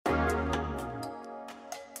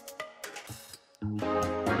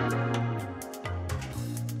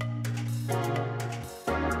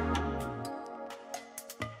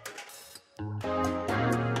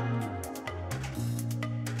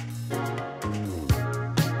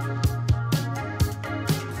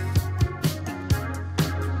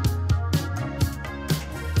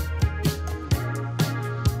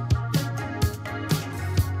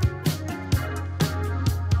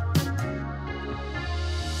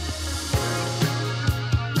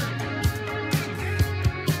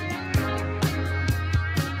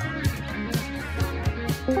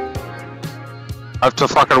I have to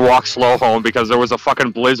fucking walk slow home because there was a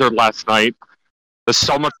fucking blizzard last night. There's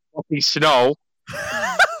so much fucking snow.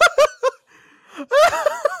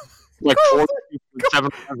 Like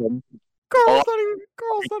 7-Eleven. Carl's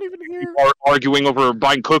not even here. Are arguing over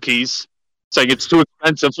buying cookies, saying it's too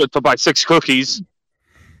expensive to buy 6 cookies.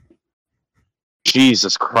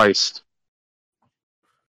 Jesus Christ.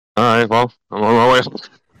 Alright, well, I'm on my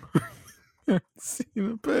way. See you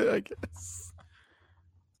in a bit, I guess.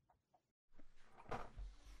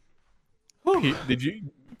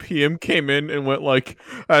 PM came in and went like,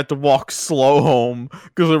 I had to walk slow home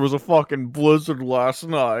because there was a fucking blizzard last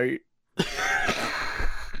night.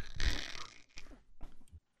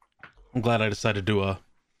 I'm glad I decided to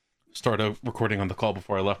start a recording on the call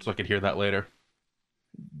before I left so I could hear that later.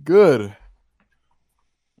 Good.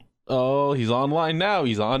 Oh, he's online now.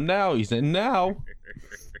 He's on now. He's in now.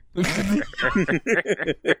 What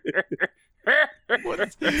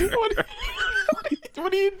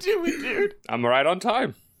are you doing, dude? I'm right on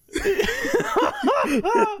time.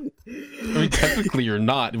 I mean, technically you're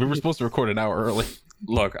not. We were supposed to record an hour early.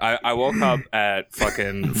 Look, I woke up at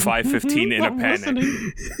fucking 5:15 in a panic.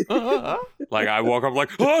 Like I woke up like,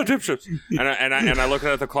 oh, dipshits, and I look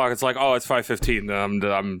at the clock. It's like, oh, it's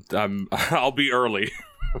 5:15. I'll be early.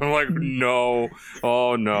 I'm like, no,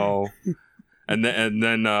 oh no, and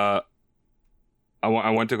then I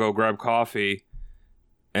went to go grab coffee,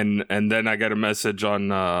 and then I get a message on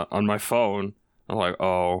my phone. I'm like,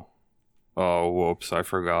 oh, whoops, I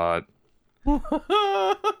forgot.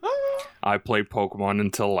 I played Pokemon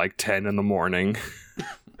until like 10 in the morning.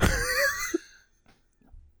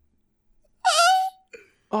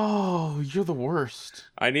 Oh, you're the worst.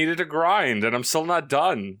 I needed to grind, and I'm still not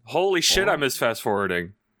done. Holy shit, I miss fast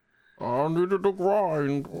forwarding. I needed to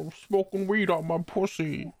grind. I'm smoking weed on my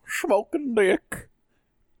pussy. Smoking dick.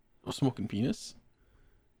 Smoking penis?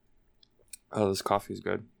 Oh, this coffee's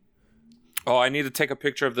good. Oh, I need to take a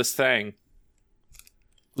picture of this thing.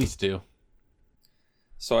 Please do.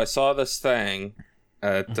 So I saw this thing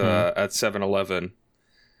at 7-Eleven,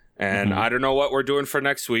 and I don't know what we're doing for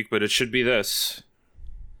next week, but it should be this.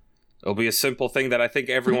 It'll be a simple thing that I think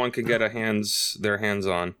everyone can get their hands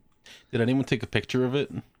on. Did anyone take a picture of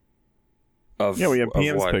it? Yeah, we have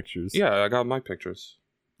PM's what? pictures. Yeah, I got my pictures.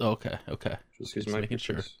 Okay. Just use Just my making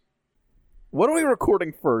pictures. sure. What are we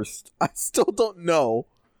recording first? I still don't know.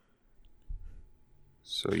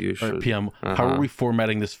 So you All should. right, PM, how are we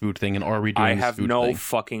formatting this food thing, and are we doing I this have food no thing?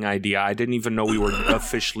 fucking idea. I didn't even know we were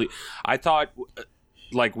officially. I thought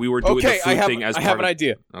like we were doing the food thing as I part have an of...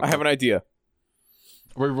 idea. Okay. I have an idea.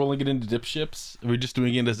 Are we rolling it into dip ships? Are we just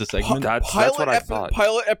doing it as a segment? That's what I thought.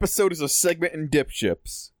 Pilot episode is a segment in Dip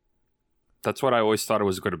Ships. That's what I always thought it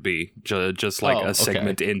was going to be. Just like a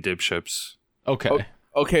segment in Dip Ships. Okay.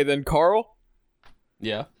 Okay, then Carl,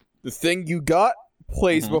 Yeah. the thing you got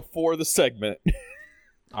plays before the segment.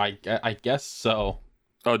 I guess so.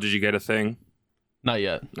 Oh, did you get a thing? Not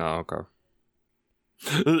yet. Oh, okay.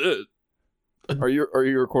 Are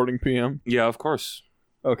you recording, PM? Yeah, of course.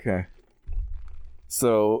 Okay.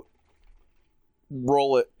 So,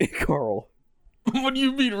 roll it, Carl. What do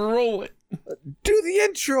you mean roll it? Do the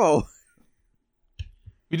intro.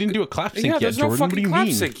 We didn't do a clap sync Yeah, yet, there's Jordan. no What do fucking you clap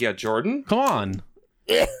mean? sync yet, Jordan. Come on.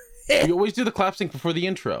 We always do the clap sync before the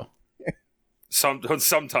intro.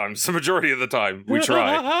 Sometimes, the majority of the time, we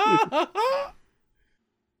try.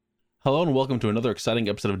 Hello and welcome to another exciting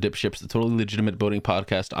episode of Dip Ships, the totally legitimate boating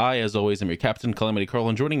podcast. I, as always, am your captain, Calamity Carl,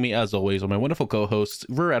 and joining me, as always, are my wonderful co-hosts,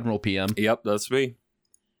 Rear Admiral PM Yep, that's me.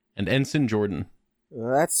 and Ensign Jordan,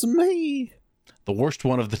 That's me. the worst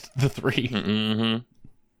one of the three.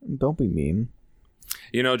 Mm-hmm. Don't be mean.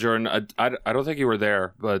 You know, Jordan, I don't think you were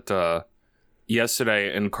there, but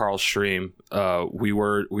yesterday in Carl's stream, we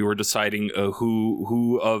were deciding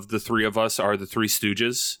who of the three of us are the Three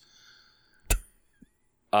Stooges.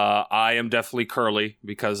 I am definitely Curly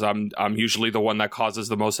because I'm usually the one that causes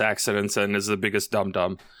the most accidents and is the biggest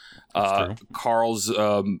dum-dum. Carl's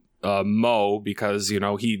Mo because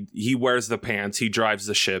he wears the pants, he drives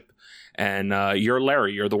the ship, and you're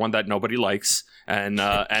Larry. You're the one that nobody likes and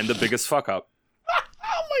the biggest fuck up.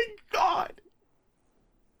 Oh my god!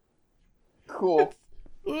 Cool.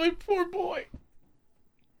 My poor boy.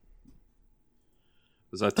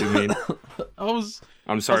 Is that too mean?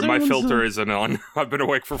 I'm sorry, my filter isn't on. I've been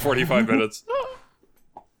awake for 45 minutes.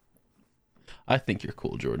 I think you're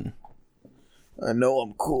cool, Jordan. I know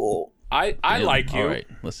I'm cool. I like you. All right,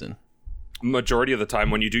 listen. Majority of the time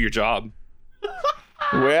when you do your job.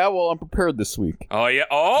 Yeah, well, I'm prepared this week. Oh yeah.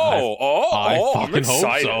 I I'm fucking hope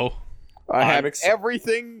excited. so. I have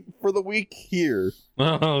everything for the week here.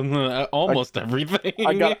 Almost everything.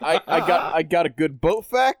 I got a good boat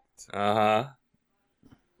fact. Uh-huh.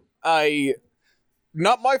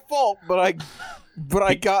 not my fault, but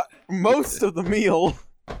I got most of the meal.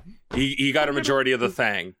 He got a majority of the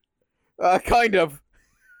thing. Kind of.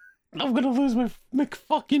 I'm gonna lose my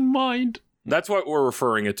fucking mind. That's what we're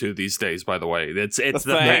referring it to these days, by the way. It's the thing.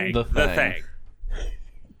 thing. The The thing. thing.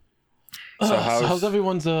 So how's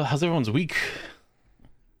everyone's week?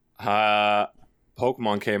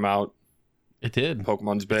 Pokemon came out. It did.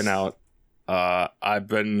 Pokemon's been out. I've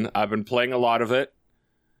been playing a lot of it.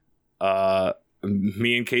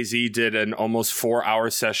 Me and KZ did an almost 4-hour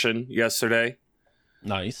session yesterday.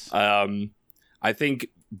 Nice. I think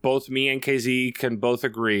both me and KZ can both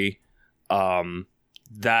agree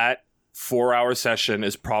that 4-hour session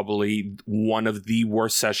is probably one of the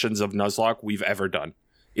worst sessions of Nuzlocke we've ever done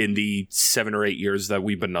in the 7 or 8 years that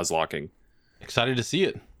we've been Nuzlocking. Excited to see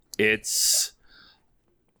it. It's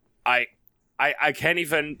I can't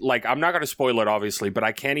even, like, I'm not going to spoil it, obviously, but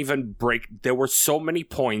I can't even break. There were so many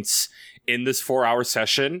points in this 4-hour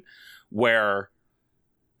session where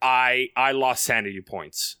I lost sanity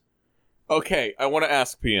points. Okay, I want to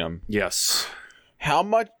ask PM. Yes. How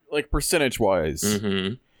much, like, percentage-wise,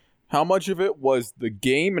 Mm-hmm. how much of it was the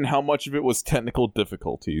game and how much of it was technical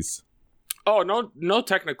difficulties? Oh, no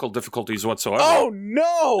technical difficulties whatsoever. Oh,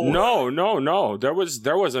 no! No.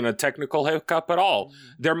 There wasn't a technical hiccup at all.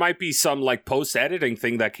 There might be some, like, post-editing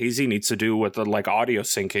thing that KZ needs to do with the, like, audio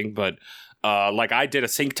syncing, but like, I did a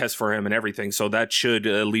sync test for him and everything, so that should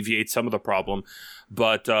alleviate some of the problem.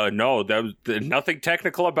 But no, there was nothing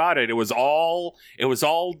technical about it. It was all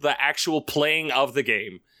the actual playing of the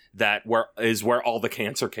game that is where all the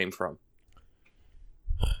cancer came from.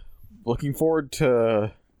 Looking forward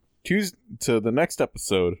to the next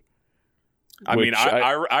episode. I mean,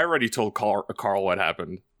 I already told Carl what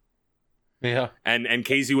happened. Yeah. And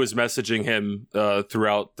KZ was messaging him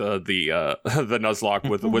throughout the Nuzlocke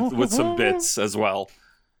with some bits as well.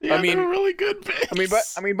 Yeah, I mean, they're really good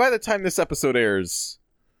bits. I mean, by the time this episode airs,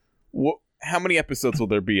 how many episodes will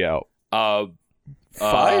there be out? 5?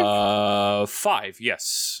 5,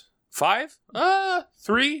 yes. 5?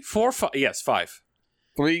 3, 4, 5. Yes, 5.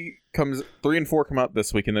 3 and 4 come out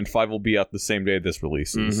this week, and then 5 will be out the same day this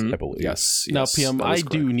releases, I believe. Yes. Now, PM, that I is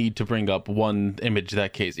do need to bring up one image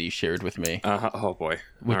that KZ shared with me, oh boy.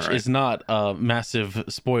 which All right. is not massive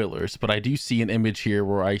spoilers, but I do see an image here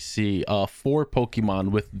where I see 4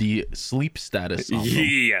 Pokemon with the sleep status on them.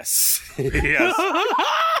 Yes. Yes.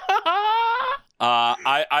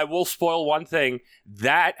 I will spoil one thing.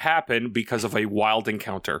 That happened because of a wild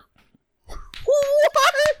encounter. What?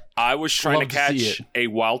 I was trying Love to to see catch it. a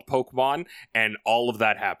wild Pokemon, and all of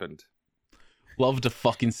that happened. Love to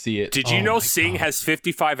fucking see it. Did you Oh know my Sing God. has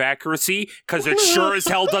 55 accuracy? Because it sure as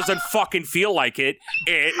hell doesn't fucking feel like it.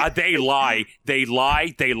 They lie. They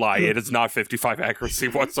lie. They lie. It is not 55 accuracy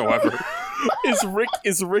whatsoever.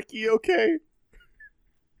 Is Ricky okay?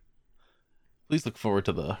 Please look forward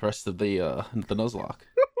to the rest of the Nuzlocke.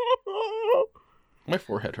 My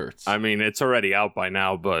forehead hurts. I mean, it's already out by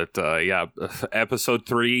now, but yeah, episode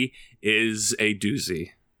 3 is a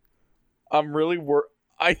doozy. I'm really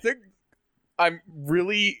I'm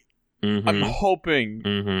hoping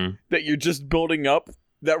that you're just building up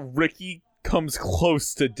that Ricky comes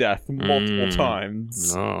close to death multiple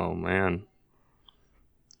times. Oh, man.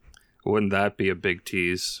 Wouldn't that be a big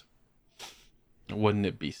tease? Wouldn't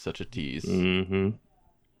it be such a tease? Mm-hmm.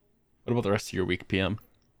 What about the rest of your week, PM?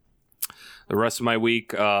 The rest of my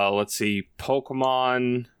week, let's see,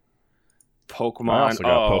 Pokemon. I also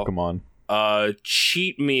got Pokemon.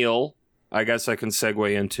 Cheat meal, I guess I can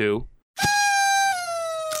segue into.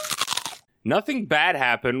 Nothing bad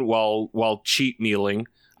happened while cheat mealing.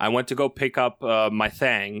 I went to go pick up my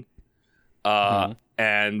thing,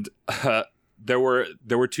 and there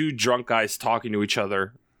were 2 drunk guys talking to each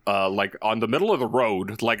other, like on the middle of the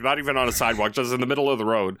road, like not even on a sidewalk, just in the middle of the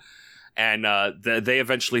road. And they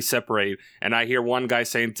eventually separate, and I hear one guy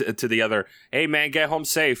saying to the other, "Hey man, get home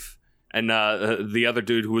safe." And the other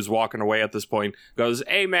dude who was walking away at this point goes,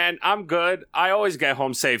 "Hey man, I'm good. I always get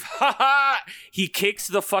home safe." Ha ha! He kicks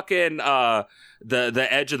the fucking the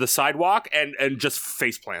edge of the sidewalk and just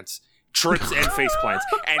face plants, trips and face plants,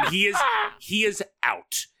 and he is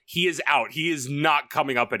out. He is out. He is not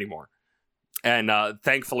coming up anymore. And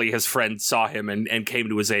thankfully, his friend saw him and came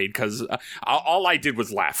to his aid, because all I did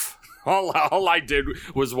was laugh. All I did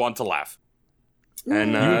was want to laugh.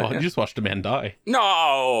 And You just watched a man die.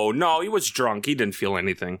 No, he was drunk. He didn't feel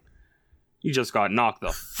anything. He just got knocked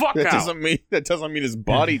the fuck That out. doesn't mean his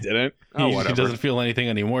body didn't. Oh, He whatever. doesn't feel anything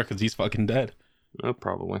anymore because he's fucking dead.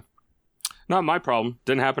 Probably. Not my problem.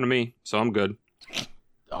 Didn't happen to me, so I'm good.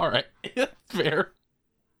 All right. Fair.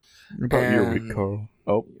 What about your week, Carl?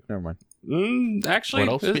 Oh, never mind. Actually,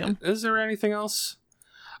 What else, PM? is there anything else?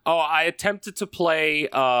 Oh, I attempted to play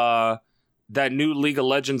that new League of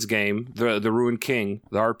Legends game, the Ruined King,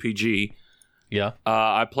 the RPG. Yeah.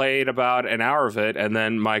 I played about an hour of it, and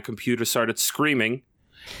then my computer started screaming.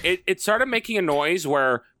 It started making a noise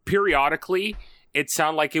where periodically it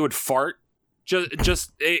sounded like it would fart.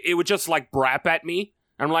 It would just like brap at me.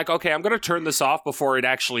 And I'm like, okay, I'm gonna turn this off before it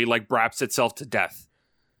actually like braps itself to death.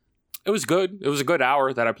 It was good. It was a good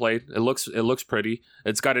hour that I played. It looks pretty.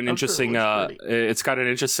 It's got an interesting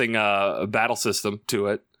battle system to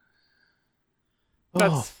it.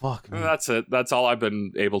 Fuck. Man. That's it. That's all I've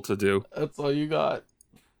been able to do. That's all you got.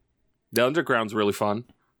 The Underground's really fun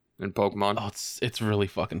in Pokemon. Oh, it's really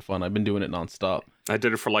fucking fun. I've been doing it nonstop. I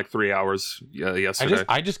did it for like 3 hours yesterday.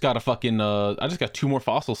 I just got a fucking I just got 2 more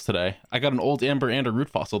fossils today. I got an old amber and a root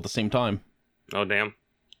fossil at the same time. Oh damn. It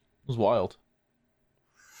was wild.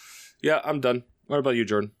 Yeah, I'm done. What about you,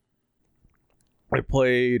 Jordan? I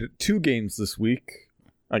played 2 games this week.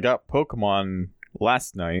 I got Pokemon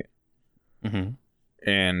last night Mm-hmm.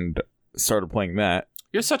 and started playing that.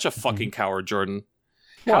 You're such a fucking coward, Jordan.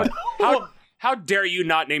 What? How dare you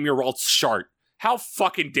not name your alt Shart? How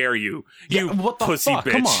fucking dare you? You what the pussy fuck?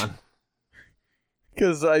 bitch. Come on.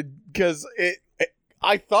 Because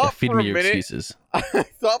I thought Feed for me a your minute. excuses. I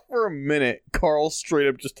thought for a minute Carl straight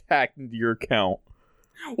up just hacked into your account.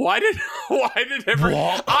 Why did everyone?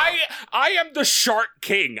 What? I am the Shart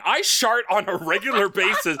King. I shart on a regular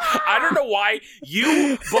basis. I don't know why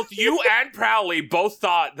both you and Prowley both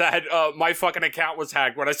thought that my fucking account was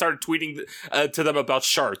hacked when I started tweeting to them about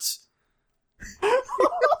sharts. I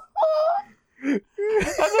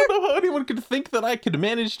don't know how anyone could think that I could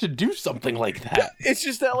manage to do something like that. It's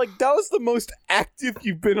just that that was the most active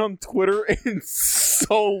you've been on Twitter in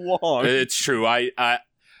so long. It's true.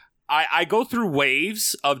 I go through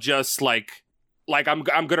waves of just like I'm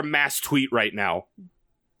gonna mass tweet right now.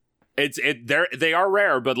 They are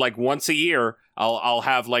rare, but like once a year I'll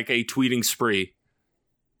have like a tweeting spree.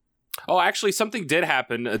 Oh, actually, something did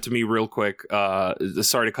happen to me real quick.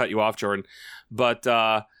 Sorry to cut you off, Jordan, but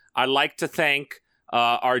I'd like to thank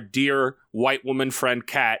our dear white woman friend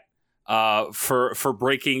Kat for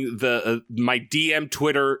breaking my DM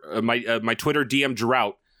Twitter my Twitter DM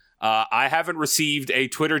drought. I haven't received a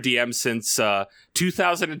Twitter DM since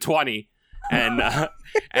 2020, and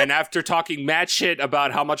after talking mad shit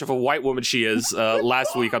about how much of a white woman she is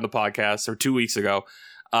last week on the podcast, or 2 weeks ago,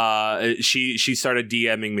 she started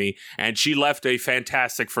DMing me, and she left a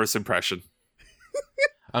fantastic first impression.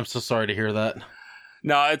 I'm so sorry to hear that.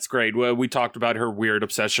 No, it's great. We talked about her weird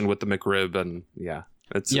obsession with the McRib, and yeah.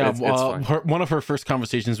 It's fine. One of her first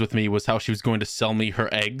conversations with me was how she was going to sell me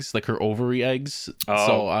her eggs, like her ovary eggs. Oh.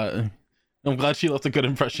 So I'm glad she left a good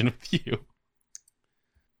impression with you.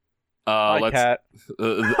 Hi, Kat.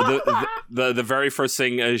 The very first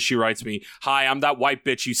thing she writes me: "Hi, I'm that white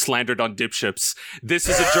bitch you slandered on Dipships. This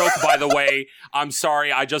is a joke, by the way. I'm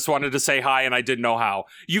sorry. I just wanted to say hi, and I didn't know how.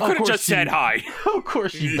 You could have just said hi." Of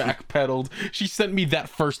course, she backpedaled. She sent me that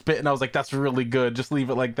first bit, and I was like, "That's really good. Just leave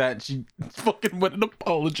it like that." And she fucking went and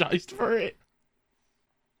apologized for it.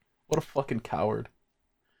 What a fucking coward.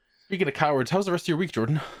 Speaking of cowards, how's the rest of your week,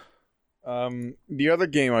 Jordan? The other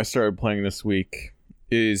game I started playing this week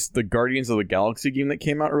is the Guardians of the Galaxy game that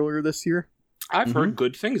came out earlier this year. I've heard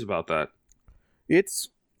good things about that. It's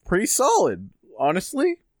pretty solid,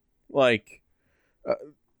 honestly. Like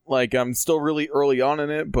I'm still really early on in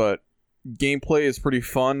it, but gameplay is pretty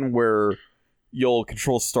fun where you'll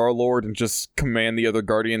control Star-Lord and just command the other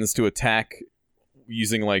Guardians to attack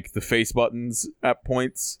using like the face buttons at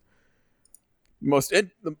points.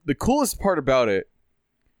 The coolest part about it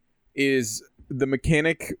is the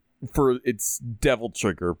mechanic for its devil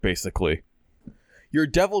trigger, basically. Your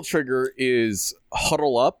devil trigger is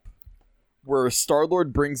huddle up, where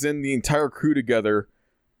Star-Lord brings in the entire crew together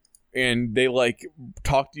and they like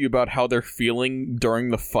talk to you about how they're feeling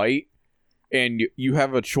during the fight, and you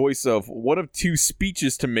have a choice of one of 2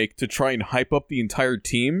 speeches to make to try and hype up the entire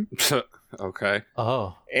team. Okay.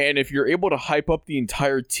 Oh. And if you're able to hype up the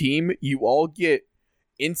entire team, you all get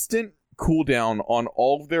instant cooldown on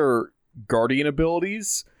all of their Guardian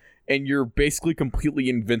abilities, and you're basically completely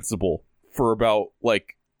invincible for about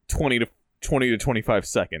like 20 to 25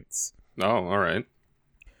 seconds. Oh, all right.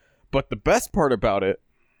 But the best part about it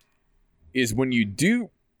is when you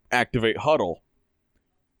do activate Huddle,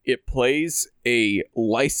 it plays a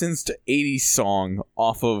licensed 80s song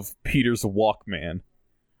off of Peter's Walkman.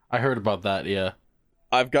 I heard about that, yeah.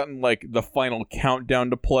 I've gotten like the Final Countdown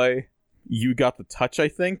to play. You Got the Touch, I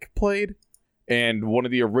think, played. And one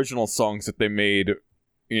of the original songs that they made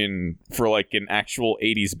for like an actual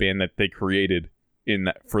 80s band that they created.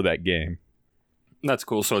 for that game. That's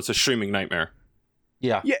cool. So it's a streaming nightmare.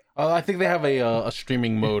 Yeah. I think they have a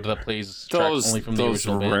streaming mode that plays tracks only from the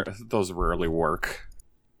original band. Those rarely work.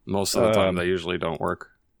 Most of the time, they usually don't work.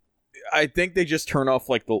 I think they just turn off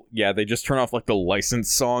like the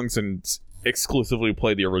licensed songs and exclusively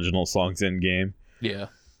play the original songs in game. Yeah.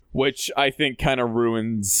 Which I think kind of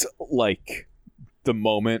ruins like the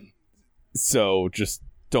moment. So just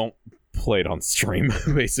don't play it on stream,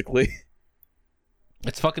 basically.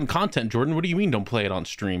 It's fucking content, Jordan. What do you mean don't play it on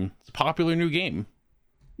stream? It's a popular new game.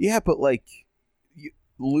 Yeah, but like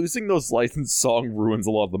losing those licensed songs ruins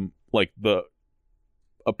a lot of them, like the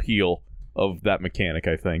appeal of that mechanic,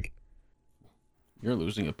 I think. You're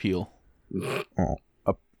losing appeal. Oh,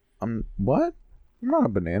 I'm what? I'm not a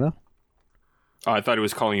banana. Oh, I thought he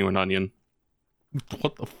was calling you an onion.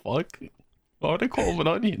 What the fuck? Why would I call him an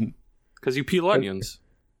onion? Because you peel onions.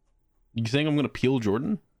 You saying I'm gonna peel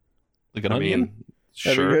Jordan? Like an onion?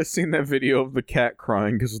 Have you guys seen that video of the cat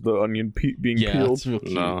crying because of the onion being peeled? Yeah, it's real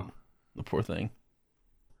cute. No. The poor thing.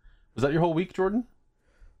 Was that your whole week, Jordan?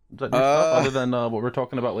 Was that your stuff other than what we're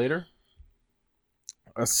talking about later?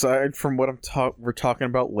 Aside from what we're talking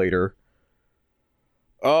about later.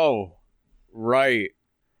 Oh, right.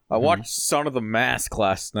 I watched Son of the Mask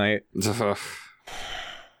last night.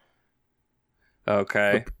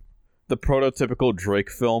 Okay. The prototypical Drake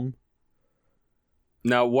film.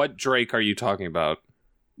 Now, what Drake are you talking about?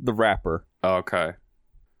 The rapper. Okay.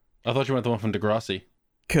 I thought you meant the one from Degrassi.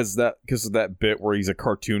 Because of that bit where he's a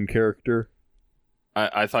cartoon character.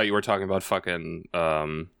 I thought you were talking about fucking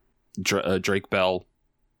Drake Bell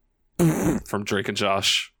from Drake and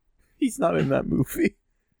Josh. He's not in that movie.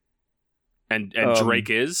 And Drake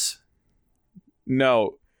is?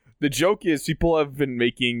 No. The joke is people have been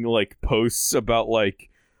making like posts about like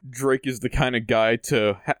Drake is the kind of guy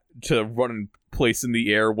to run in place in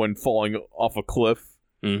the air when falling off a cliff.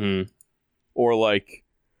 Mm-hmm. Or like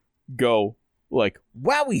go like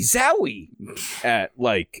wowie zowie at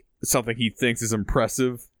like something he thinks is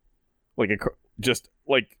impressive. Like just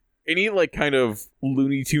like any like kind of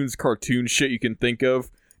Looney Tunes cartoon shit you can think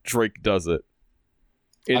of, Drake does it.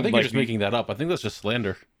 I think you're just making that up. I think that's just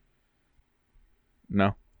slander.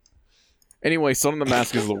 No. Anyway, Son of the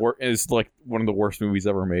Mask is like one of the worst movies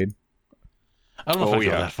ever made. I don't know if I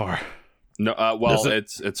go that far. No,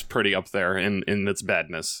 it's pretty up there in its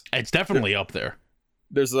badness. It's definitely up there.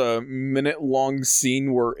 There's a minute-long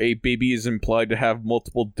scene where a baby is implied to have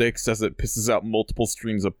multiple dicks as it pisses out multiple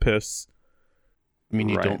streams of piss. You mean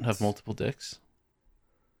you don't have multiple dicks?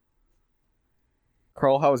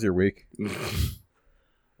 Carl, how was your week?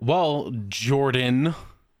 Well, Jordan,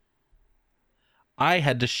 I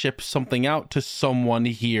had to ship something out to someone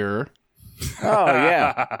here. Oh,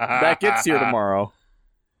 yeah. That gets here tomorrow.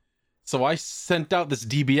 So I sent out this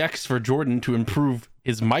DBX for Jordan to improve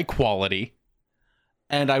his mic quality.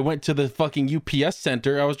 And I went to the fucking UPS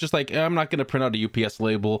center. I was just like, I'm not going to print out a UPS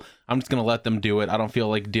label. I'm just going to let them do it. I don't feel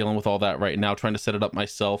like dealing with all that right now, trying to set it up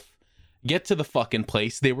myself. Get to the fucking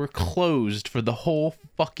place. They were closed for the whole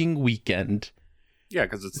fucking weekend. Yeah,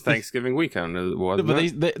 because it's Thanksgiving weekend, wasn't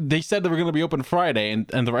it? But they said they were going to be open Friday,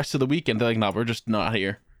 and the rest of the weekend, they're like, no, we're just not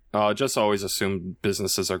here. Just always assume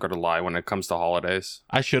businesses are going to lie when it comes to holidays.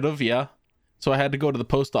 I should have, yeah. So I had to go to the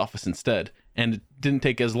post office instead. And it didn't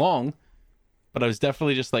take as long. But I was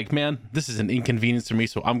definitely just like, man, this is an inconvenience for me,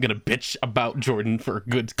 so I'm going to bitch about Jordan for a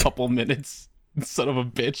good couple minutes. Son of a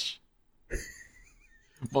bitch.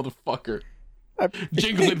 Motherfucker.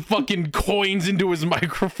 Jingling fucking coins into his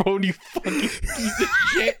microphone, you fucking piece of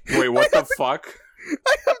shit. Wait, what the fuck?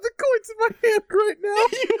 I have the coins in my hand right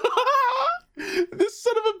now. This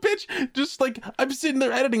son of a bitch, just like, I'm sitting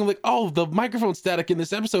there editing, I'm like, oh, the microphone static in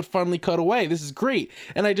this episode finally cut away. This is great.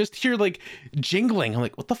 And I just hear like jingling. I'm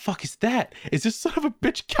like, what the fuck is that? Is this son of a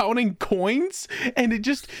bitch counting coins? And it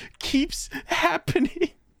just keeps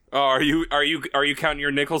happening. Oh, are you counting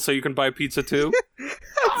your nickels so you can buy pizza too?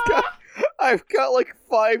 I've got like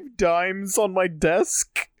 5 dimes on my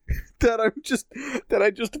desk that I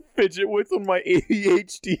just fidget with when my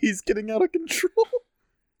ADHD is getting out of control.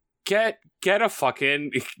 Get a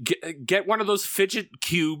fucking get one of those fidget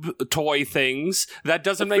cube toy things that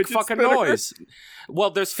doesn't make fucking noise. Well,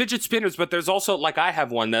 there's fidget spinners, but there's also like I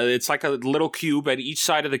have one. It's like a little cube, and each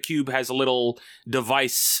side of the cube has a little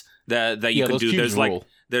device that you can do.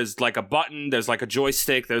 There's like a button, there's like a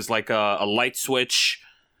joystick, there's like a light switch.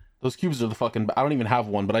 Those cubes are the fucking... I don't even have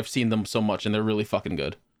one, but I've seen them so much, and they're really fucking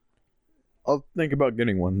good. I'll think about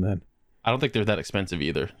getting one then. I don't think they're that expensive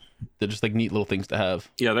either. They're just like neat little things to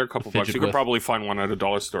have. Yeah, they're a couple bucks. You could probably find one at a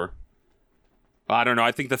dollar store. I don't know.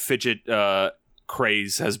 I think the fidget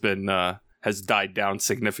craze has died down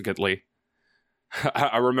significantly.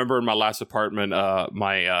 I remember in my last apartment,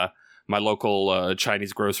 my local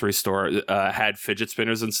Chinese grocery store had fidget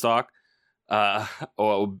spinners in stock.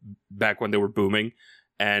 Back when they were booming,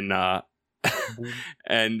 and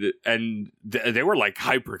they were like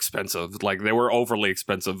hyper expensive. Like they were overly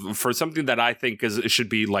expensive for something that I think should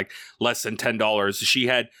be like less than $10. She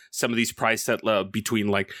had some of these priced at between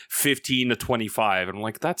like 15 to 25, and I'm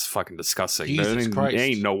like, that's fucking disgusting. Jesus Christ. There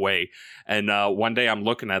ain't no way. And one day I'm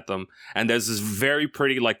looking at them, and there's this very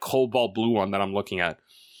pretty like cobalt blue one that I'm looking at,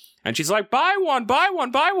 and she's like, buy one.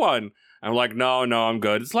 I'm like, no, I'm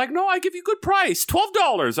good. It's like, no, I give you good price,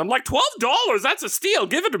 $12. I'm like, $12? That's a steal.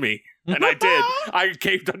 Give it to me. And I did. I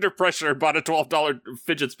caved under pressure and bought a $12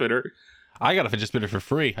 fidget spinner. I got a fidget spinner for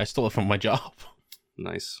free. I stole it from my job.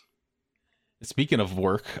 Nice. Speaking of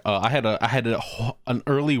work, I had an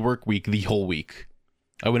early work week the whole week.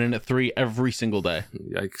 I went in at 3 every single day.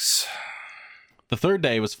 Yikes. The third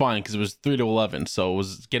day was fine because it was 3 to 11, so it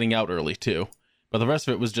was getting out early too. But the rest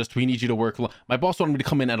of it was just, we need you to work. My boss wanted me to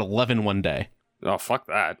come in at 11 one day. Oh, fuck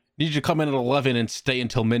that. Need you to come in at 11 and stay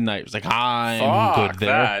until midnight. It was like, I'm fuck good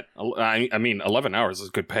there. That. I mean, 11 hours is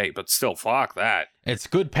good pay, but still, fuck that. It's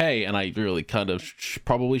good pay, and I really kind of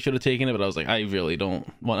probably should have taken it, but I was like, I really don't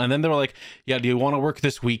want. And then they were like, yeah, do you want to work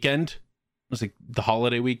this weekend? It was like the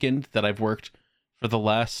holiday weekend that I've worked for the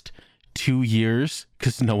last 2 years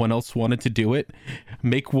because no one else wanted to do it.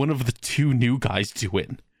 Make one of the 2 new guys do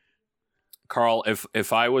it. Carl,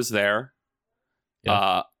 if I was there,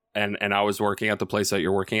 Yeah. And I was working at the place that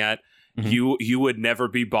you're working at, Mhm. you would never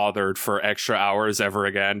be bothered for extra hours ever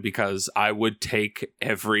again, because I would take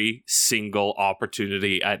every single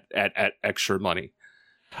opportunity at extra money.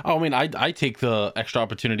 Oh, I mean, I take the extra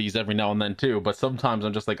opportunities every now and then too, but sometimes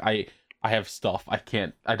I'm just like, I have stuff. I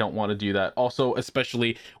don't want to do that. Also,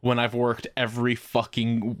 especially when I've worked every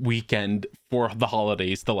fucking weekend for the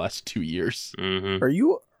holidays the last 2 years. Mm-hmm. Are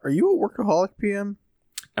you a workaholic, PM?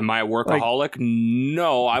 Am I a workaholic?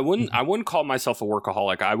 No, I wouldn't call myself a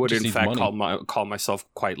workaholic. I would, Just in needs fact, money. call myself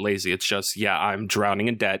quite lazy. It's just, yeah, I'm drowning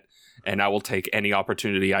in debt, and I will take any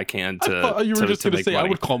opportunity I can to. I thought you were just to going to make say money. I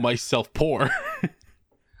would call myself poor.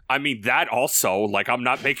 I mean, that also, like, I'm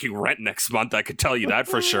not making rent next month. I could tell you that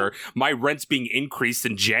for sure. My rent's being increased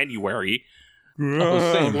in January.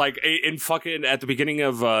 Same. Like, in fucking at the beginning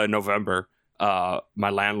of November. My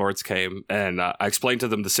landlords came, and I explained to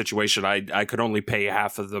them the situation. I could only pay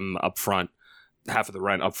half of them up front, half of the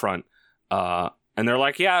rent up front. And they're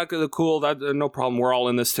like, yeah, cool, that no problem. We're all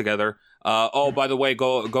in this together. Oh, by the way,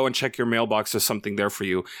 go and check your mailbox. There's something there for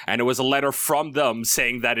you. And it was a letter from them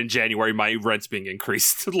saying that in January my rent's being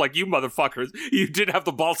increased. Like, you motherfuckers, you didn't have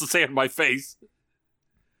the balls to say it in my face.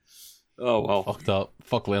 Oh, well. Fucked up.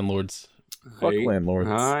 Fuck landlords. Fuck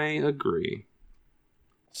landlords. I agree.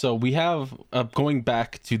 So we have, going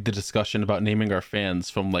back to the discussion about naming our fans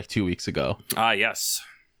from like 2 weeks ago, Yes.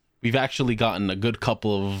 we've actually gotten a good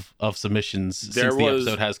couple of submissions since the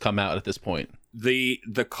episode has come out at this point. The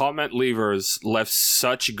comment leavers left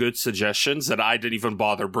such good suggestions that I didn't even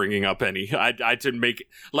bother bringing up any. I didn't make,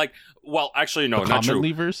 like, well, actually, no, The not true.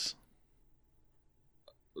 comment leavers?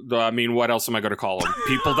 I mean, what else am I going to call them?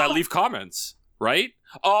 People that leave comments, right?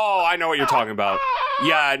 Oh, I know what you're talking about.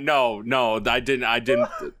 Yeah, no, I didn't.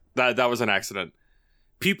 That was an accident.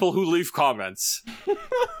 People who leave comments.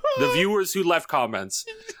 The viewers who left comments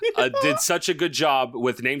did such a good job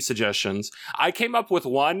with name suggestions. I came up with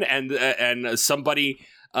one, and somebody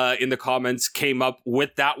in the comments came up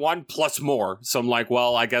with that one plus more. So I'm like,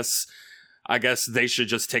 well, I guess they should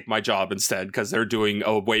just take my job instead, because they're doing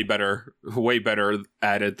a way better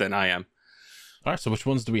at it than I am. All right, so which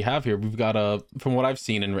ones do we have here? We've got, from what I've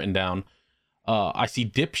seen and written down, I see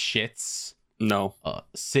dipshits, No.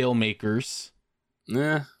 sailmakers,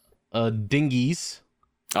 dinghies,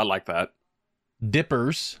 I like that.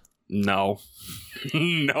 dippers, No.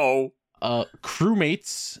 No.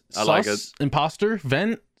 crewmates, I like sus, imposter,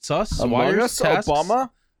 vent, sus, Among wires, Us, tasks, Obama.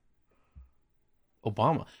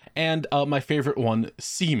 and my favorite one,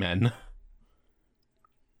 seamen.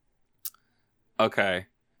 Okay.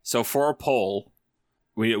 So for a poll,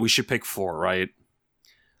 we should pick 4, right?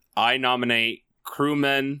 I nominate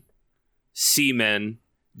crewmen, seamen,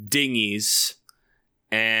 dinghies,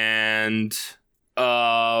 and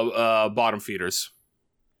bottom feeders.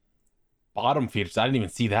 Bottom feeders. I didn't even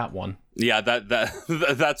see that one. Yeah,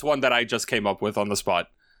 that's one that I just came up with on the spot.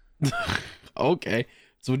 Okay.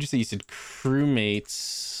 So what'd you say? You said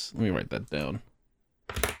crewmates. Let me write that down.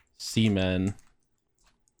 Seamen.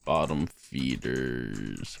 Bottom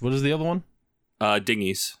feeders. What is the other one?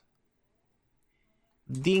 Dinghies.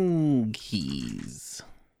 Dinghies.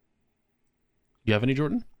 You have any,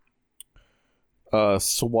 Jordan?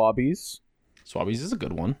 Swabbies. Swabbies is a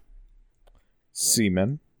good one.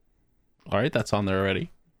 Semen. All right, that's on there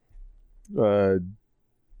already.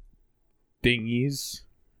 Dinghies.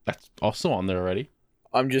 That's also on there already.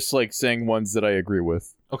 I'm just like saying ones that I agree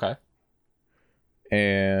with. Okay.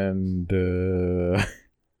 And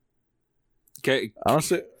Okay.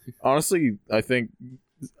 honestly, I think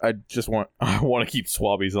I want to keep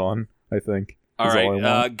Swabbies on. I think. All is all I right.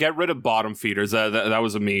 want. Get rid of bottom feeders. That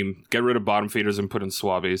was a meme. Get rid of bottom feeders and put in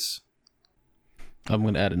Swabbies. I'm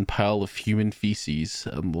going to add in pile of human feces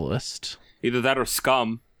on the list. Either that or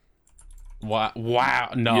scum.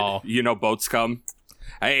 Wow. No. You know boat scum?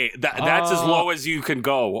 Hey, that's as low as you can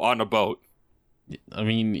go on a boat. I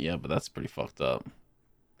mean, yeah, but that's pretty fucked up.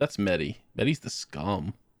 That's Medi. Medi's the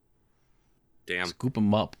scum. Damn. Scoop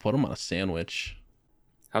him up. Put him on a sandwich.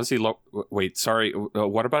 How's he Wait, sorry.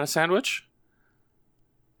 What about a sandwich?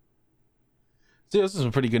 See, those are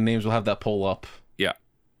some pretty good names. We'll have that poll up. Yeah.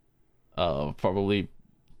 Probably.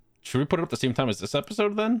 Should we put it up the same time as this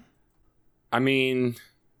episode then? I mean,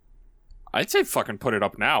 I'd say fucking put it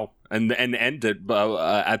up now and end it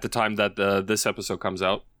at the time that this episode comes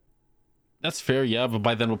out. That's fair, yeah, but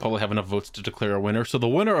by then we'll probably have enough votes to declare a winner. So the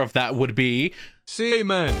winner of that would be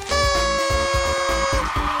Seaman.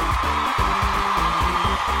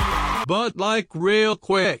 But like real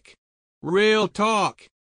quick, real talk,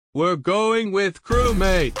 we're going with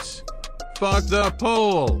crewmates. Fuck the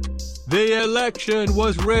poll. The election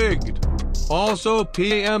was rigged. Also,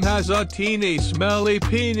 PM has a teeny smelly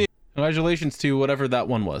peenie. Congratulations to whatever that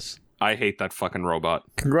one was. I hate that fucking robot.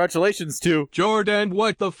 Congratulations to Jordan,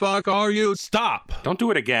 what the fuck are you? Stop! Don't do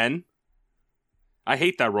it again. I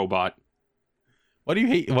hate that robot. Why do you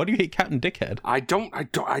hate Captain Dickhead? I don't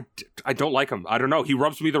like him. I don't know. He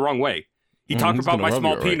rubs me the wrong way. He talked he's about gonna my rub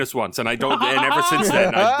small you, right? penis once, and and ever since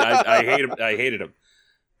then, I hate him. I hated him.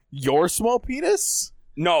 your small penis.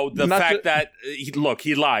 No, the Not fact that he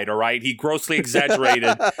lied. All right, he grossly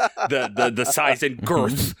exaggerated the size and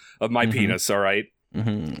girth of my penis. All right.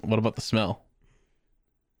 Mm-hmm. What about the smell?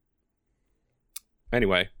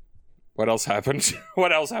 Anyway, what else happened?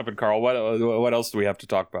 What else happened, Carl? What else do we have to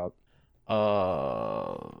talk about?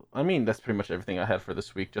 I mean, that's pretty much everything I had for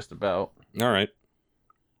this week, just about. All right.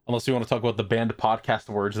 Unless you want to talk about the banned podcast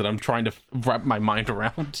words that I'm trying to wrap my mind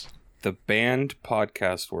around. The banned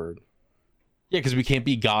podcast word. Yeah, because we can't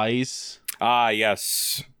be guys. Ah,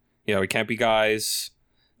 yes. Yeah, we can't be guys.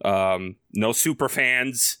 No super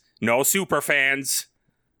fans. No super fans.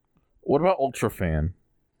 What about Ultra Fan?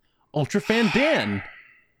 Ultra Fan Dan.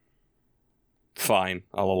 Fine,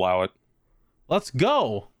 I'll allow it. Let's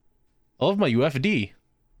go. I love my UFD.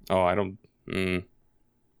 Oh, I don't. No,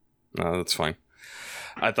 that's fine.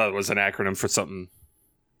 I thought it was an acronym for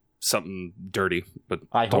something dirty, but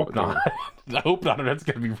I hope not. I hope not. That's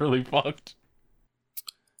gonna be really fucked.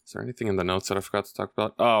 Is there anything in the notes that I forgot to talk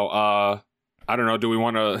about? Oh, I don't know. Do we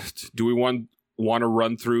want to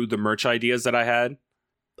run through the merch ideas that I had?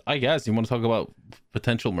 I guess you want to talk about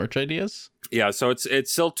potential merch ideas. Yeah. So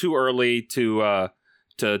it's still too early to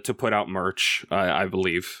put out merch. I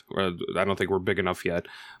believe. I don't think we're big enough yet.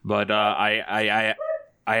 But I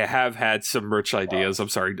have had some merch ideas. I'm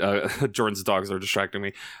sorry. Jordan's dogs are distracting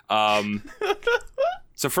me.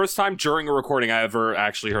 It's the first time during a recording I ever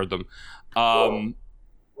actually heard them.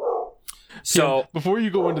 So yeah, before you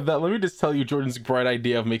go into that, let me just tell you Jordan's bright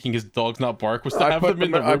idea of making his dogs not bark was to have them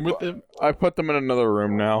in the room with him. I put them in another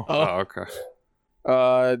room now. oh, okay.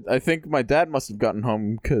 I think my dad must have gotten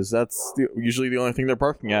home because that's usually the only thing they're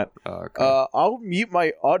barking at. Okay. I'll mute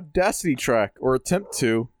my Audacity track or attempt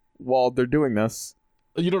to while they're doing this.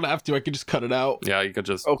 You don't have to. I can just cut it out. Yeah, you could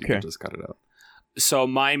just cut it out. So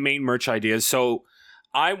my main merch ideas. So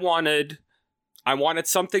I wanted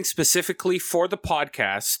something specifically for the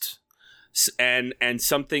podcast, and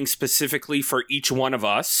something specifically for each one of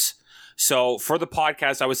us. So for the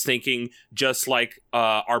podcast, I was thinking just like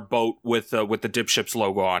our boat with the Dipships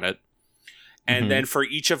logo on it. And then for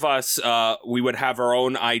each of us, we would have our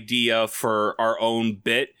own idea for our own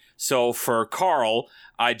bit. So for Carl,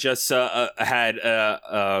 I just had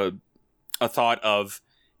a thought of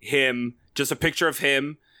him, just a picture of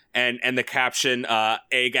him and the caption,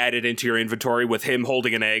 egg added into your inventory, with him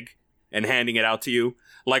holding an egg and handing it out to you.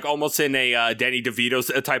 Like almost in a Danny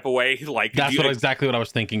DeVito type of way. Like that's exactly what I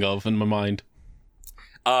was thinking of in my mind.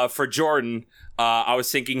 For Jordan, I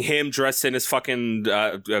was thinking him dressed in his fucking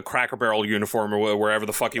Cracker Barrel uniform or wherever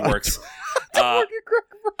the fuck he works.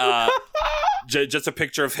 Just a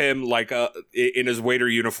picture of him like in his waiter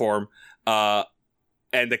uniform, and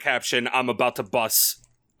the caption, "I'm about to bust"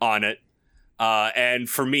 on it. And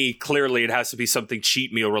for me, clearly, it has to be something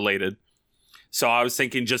cheat meal related. So I was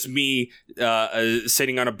thinking just me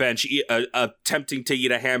sitting on a bench attempting to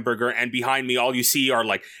eat a hamburger, and behind me all you see are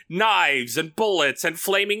like knives and bullets and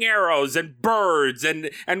flaming arrows and birds and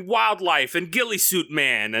wildlife and ghillie suit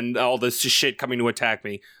man and all this shit coming to attack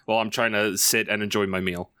me while I'm trying to sit and enjoy my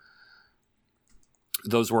meal.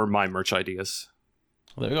 Those were my merch ideas.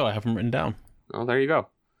 Well, there you go. I have them written down. Oh, there you go.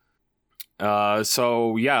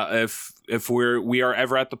 So yeah, if we are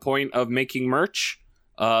ever at the point of making merch,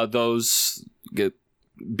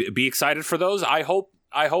 be excited for those. I hope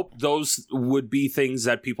those would be things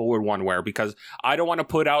that people would want to wear, because I don't want to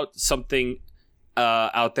put out something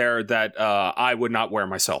out there that I would not wear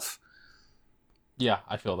myself. Yeah,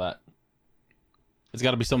 I feel that. It's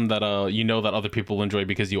got to be something that that other people enjoy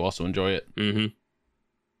because you also enjoy it. Mm-hmm.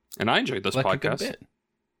 And I enjoyed this podcast. A bit.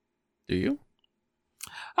 Do you?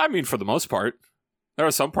 I mean, for the most part. There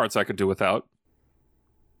are some parts I could do without.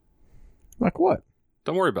 Like what?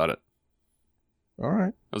 Don't worry about it. All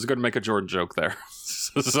right. I was going to make a Jordan joke there.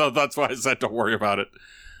 So that's why I said don't worry about it.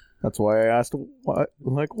 That's why I asked what?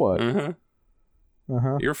 Like what? Uh-huh.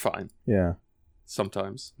 Uh-huh. You're fine. Yeah.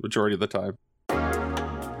 Sometimes. Majority of the time.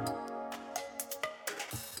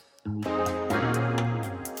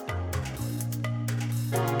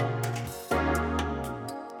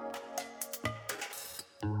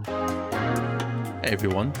 Hey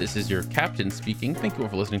everyone, this is your captain speaking. Thank you all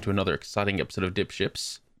for listening to another exciting episode of Dip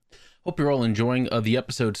Ships. Hope you're all enjoying the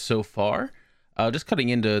episode so far. Just cutting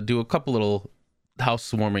in to do a couple little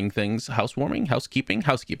housekeeping,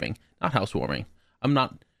 not housewarming. I'm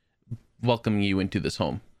not welcoming you into this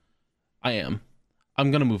home. I'm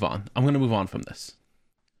gonna move on. I'm gonna move on from this.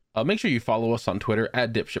 Make sure you follow us on Twitter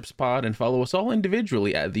at DipshipsPod, and follow us all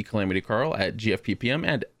individually at The Calamity Carl, at GFPPM,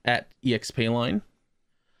 and at EXPayline.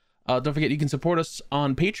 Don't forget you can support us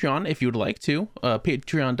on Patreon if you would like to.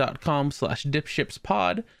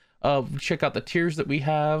 Patreon.com/dipshipspod. Check out the tiers that we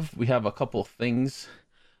have. We have a couple of things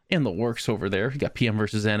in the works over there. We got PM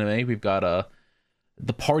versus anime. We've got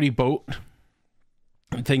the party boat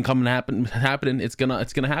thing happening. It's gonna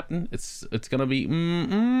happen. It's gonna be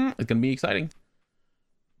exciting.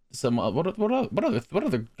 Some what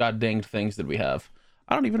other god danged things did we have?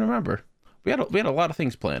 I don't even remember. We had a lot of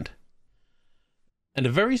things planned. And a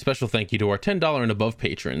very special thank you to our $10 and above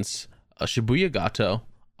patrons, Shibuya Gato,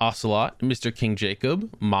 Ocelot, Mr. King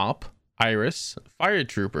Jacob, Mop, Iris, Fire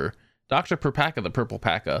Trooper, Dr. Perpaka the Purple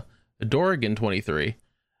Paka, Dorigan 23,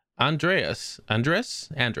 Andres, Alatos,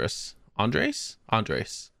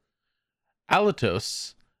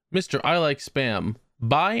 Mr. I Like Spam,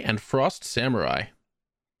 Bai, and Frost Samurai.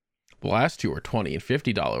 The last two are $20 and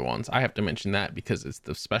 $50 ones. I have to mention that because it's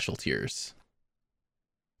the special tiers.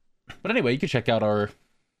 But anyway, you can check out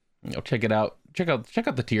check out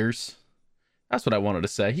the tiers. That's what I wanted to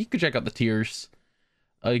say. You can check out the tiers.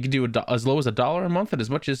 You can do as low as $1 a month and as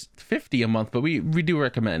much as $50 a month, but we do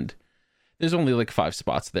recommend. There's only like 5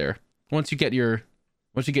 spots there. Once you get your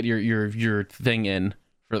thing in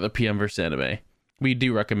for the PM vs anime, we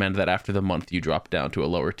do recommend that after the month you drop down to a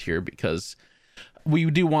lower tier, because we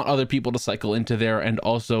do want other people to cycle into there, and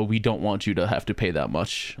also we don't want you to have to pay that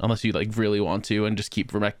much unless you like really want to, and just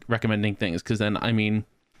keep recommending things, because then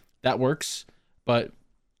that works, but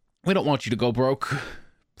we don't want you to go broke.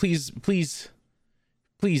 Please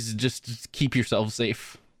just keep yourself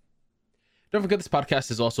safe. Don't forget this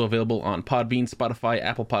podcast is also available on Podbean, Spotify,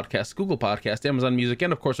 Apple Podcasts, Google Podcasts, Amazon Music,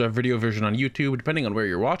 and of course our video version on YouTube, depending on where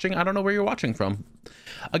you're watching. I don't know where you're watching from.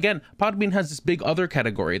 Again, Podbean has this big other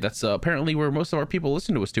category that's apparently where most of our people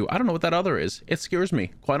listen to us to. I don't know what that other is. It scares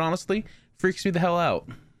me. Quite honestly, freaks me the hell out.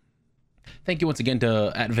 Thank you once again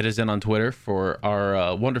to @Vitizen on Twitter for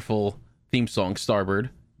our wonderful theme song, Starbird.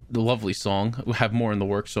 The lovely song. We have more in the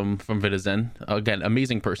works from Vitizen. Again,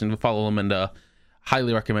 amazing person. Follow him and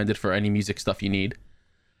highly recommended for any music stuff you need.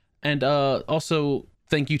 And also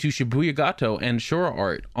thank you to Shibuya Gato and Shura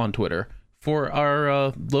Art on Twitter for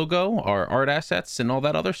our logo, our art assets, and all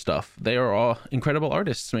that other stuff. They are all incredible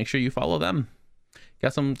artists. Make sure you follow them.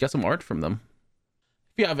 Get some art from them.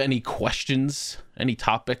 If you have any questions, any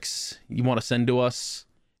topics you want to send to us,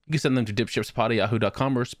 you can send them to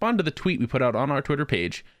dipshipspod@yahoo.com, or respond to the tweet we put out on our Twitter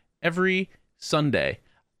page every Sunday.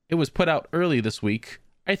 It was put out early this week.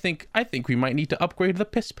 I think we might need to upgrade the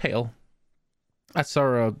piss pail. That's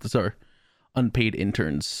our unpaid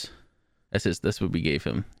interns. That's what we gave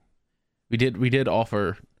him. We did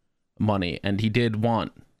offer money, and he did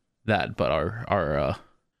want that, but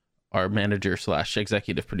our manager /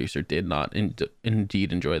 executive producer did not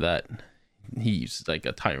indeed enjoy that. He's like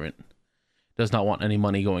a tyrant. Does not want any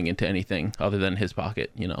money going into anything other than his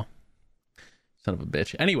pocket, Son of a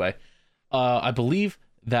bitch. Anyway, I believe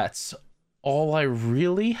that's all I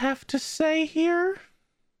really have to say here,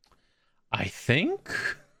 I think,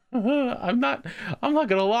 I'm not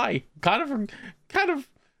gonna lie, kind of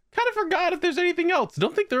forgot if there's anything else.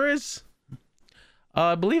 Don't think there is.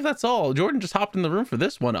 I believe that's all. Jordan just hopped in the room for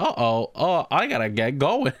this one. I gotta get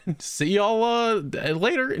going. See y'all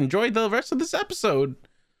later. Enjoy the rest of this episode.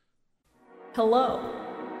 Hello.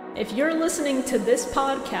 If you're listening to this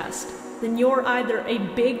podcast, then you're either a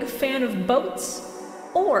big fan of boats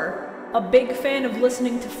or a big fan of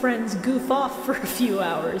listening to friends goof off for a few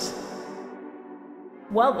hours.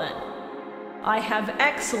 Well then, I have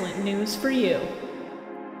excellent news for you.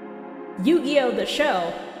 Yu-Gi-Oh! The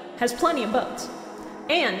Show has plenty of boats.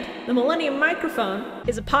 And the Millennium Microphone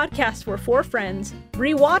is a podcast where four friends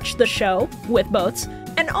rewatch the show with boats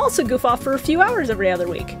and also goof off for a few hours every other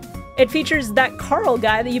week. It features that Carl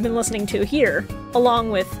guy that you've been listening to here,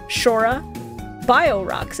 along with Shora,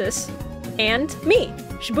 BioRoxas, and me,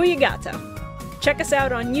 Shibuya Gato. Check us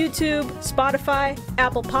out on YouTube, Spotify,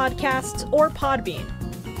 Apple Podcasts, or Podbean.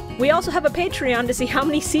 We also have a Patreon to see how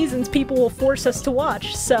many seasons people will force us to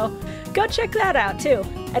watch, so go check that out too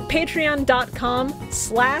at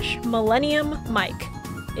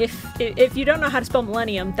patreon.com/millenniummike. If you don't know how to spell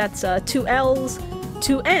millennium, that's 2 L's,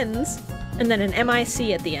 2 N's, and then an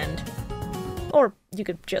MIC at the end. Or you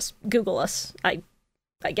could just Google us. I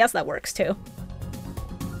guess that works too.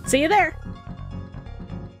 See you there.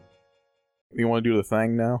 You want to do the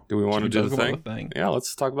thing now? Do we want to do the talk about thing? the thing? Yeah,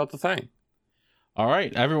 let's talk about the thing. All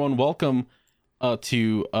right, everyone, welcome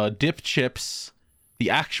to Dip Chips, the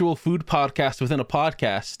actual food podcast within a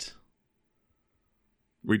podcast.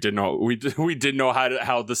 We didn't know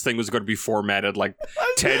how this thing was going to be formatted like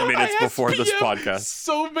 10 minutes before this podcast.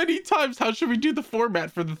 So many times, how should we do the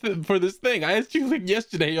format for for this thing? I asked you like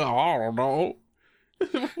yesterday. I don't know.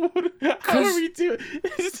 How are we doing?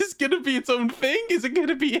 Is this going to be its own thing? Is it going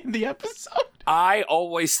to be in the episode? I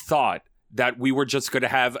always thought that we were just going to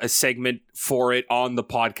have a segment for it on the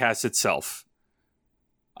podcast itself.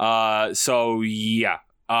 So yeah,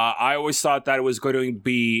 I always thought that it was going to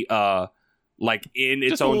be like in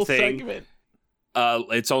its Just a own little thing, segment.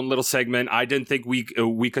 Its own little segment. I didn't think we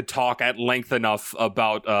could talk at length enough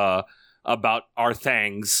about our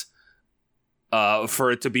things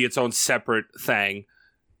for it to be its own separate thing.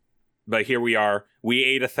 But here we are. We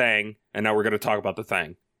ate a thing, and now we're going to talk about the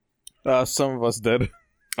thing. Some of us did.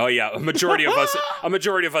 Oh yeah, a majority of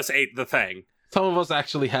us ate the thing. Some of us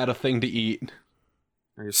actually had a thing to eat.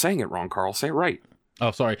 You're saying it wrong, Carl. Say it right.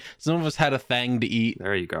 Oh, sorry. Some of us had a thing to eat.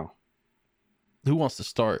 There you go. Who wants to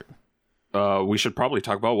start? We should probably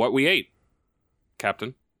talk about what we ate,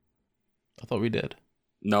 Captain. I thought we did.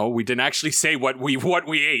 No, we didn't actually say what we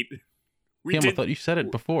ate. We Cam, did. I thought you said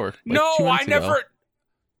it before. Like No, 2 I minutes ago. never.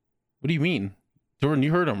 What do you mean? Jordan,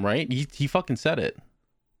 you heard him, right? He fucking said it.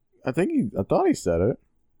 I thought he said it.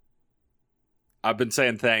 I've been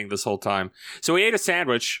saying thing this whole time. So we ate a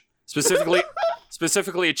sandwich,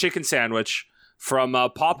 specifically a chicken sandwich from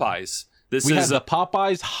Popeyes. We had the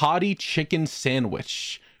Popeyes Hottie Chicken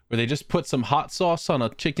Sandwich, where they just put some hot sauce on a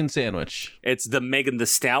chicken sandwich. It's the Megan Thee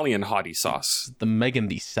Stallion hottie sauce. The Megan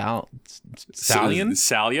Thee Stallion? Stallion?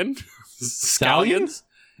 Scallions?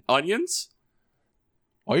 Onions?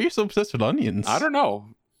 Why are you so obsessed with onions? I don't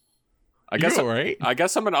know. I guess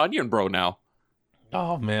I'm an onion bro now.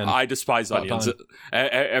 Oh man, I despise onions.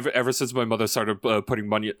 Ever since my mother started putting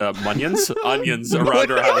onions around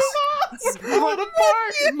her house.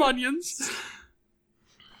 Onions.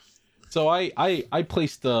 So I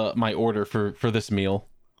placed my order for this meal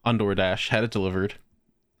on DoorDash, had it delivered.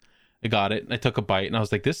 I got it, and I took a bite, and I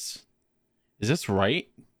was like, is this right?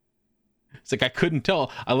 It's like I couldn't tell.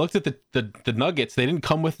 I looked at the nuggets; they didn't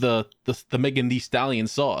come with the Megan Thee Stallion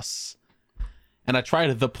sauce, and I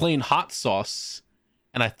tried the plain hot sauce,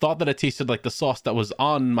 and I thought that it tasted like the sauce that was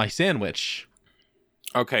on my sandwich.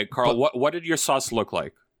 Okay, Carl, what did your sauce look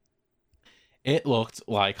like? It looked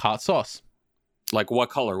like hot sauce. Like what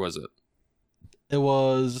color was it? It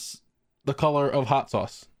was the color of hot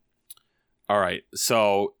sauce. All right,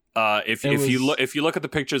 so if you look at the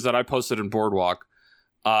pictures that I posted in Boardwalk.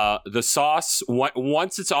 The sauce,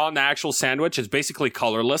 once it's on the actual sandwich, it's basically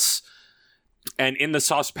colorless. And in the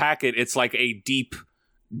sauce packet, it's like a deep,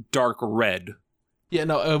 dark red. Yeah,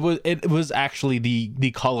 no, it was actually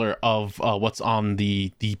the color of what's on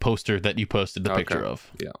the poster that you posted the picture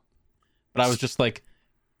of. Yeah. But I was just like,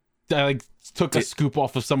 I took a scoop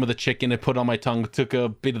off of some of the chicken and put it on my tongue, took a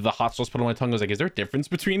bit of the hot sauce, put it on my tongue. I was like, is there a difference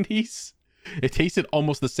between these? It tasted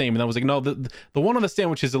almost the same, and I was like, no, the one on the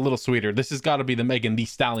sandwich is a little sweeter. This has got to be the Megan Thee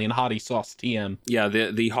Stallion Hottie Sauce TM. Yeah,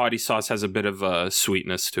 the Hottie sauce has a bit of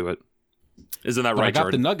sweetness to it. Isn't that But right, I got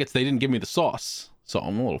Jordan? the nuggets. They didn't give me the sauce, so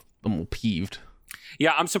I'm a little little peeved.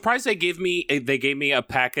 Yeah, I'm surprised they gave me a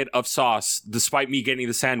packet of sauce despite me getting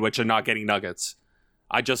the sandwich and not getting nuggets.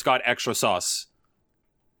 I just got extra sauce.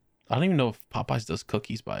 I don't even know if Popeyes does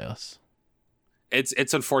cookies by us.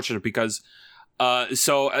 It's unfortunate because this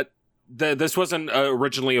wasn't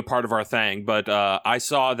originally a part of our thing, but I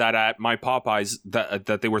saw that at my Popeyes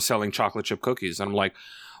that they were selling chocolate chip cookies, and I'm like,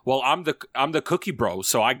 well, I'm the cookie bro,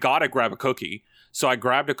 so I gotta grab a cookie. So I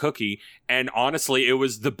grabbed a cookie, and honestly, it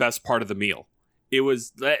was the best part of the meal.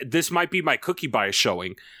 This might be my cookie bias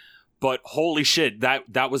showing, but holy shit,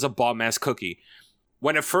 that was a bomb ass cookie.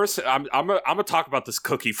 When at first, I'm gonna talk about this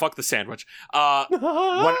cookie. Fuck the sandwich.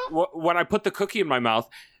 When I put the cookie in my mouth,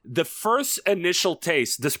 the first initial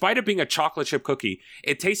taste, despite it being a chocolate chip cookie,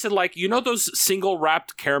 it tasted like, you know those single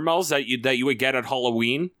wrapped caramels that you would get at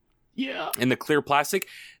Halloween? Yeah. In the clear plastic.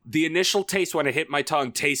 The initial taste when it hit my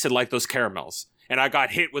tongue tasted like those caramels, and I got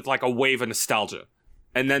hit with like a wave of nostalgia.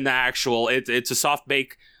 And then the actual, it's a soft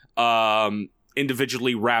bake,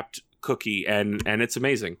 individually wrapped cookie, and it's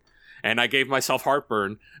amazing. And I gave myself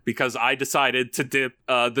heartburn because I decided to dip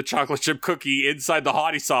the chocolate chip cookie inside the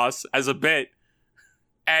hottie sauce as a bit.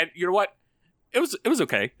 And you know what? It was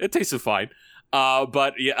okay. It tasted fine.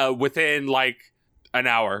 But within like an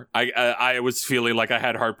hour, I was feeling like I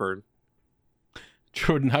had heartburn.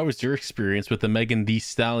 Jordan, how was your experience with the Megan Thee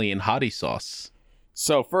Stallion hottie sauce?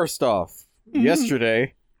 So first off,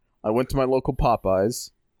 yesterday I went to my local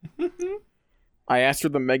Popeyes. I asked for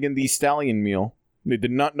the Megan Thee Stallion meal. They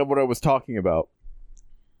did not know what I was talking about.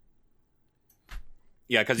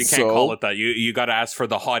 Yeah, because you can't call it that. You got to ask for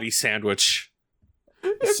the hottie sandwich.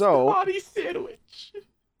 So hottie sandwich.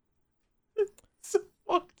 It's so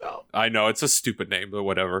fucked up. I know, it's a stupid name, but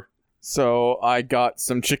whatever. So I got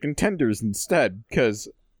some chicken tenders instead, because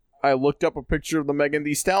I looked up a picture of the Megan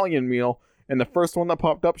Thee Stallion meal, and the first one that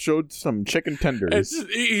popped up showed some chicken tenders.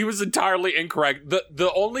 He was entirely incorrect.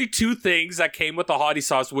 The only two things that came with the hottie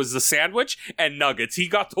sauce was the sandwich and nuggets. He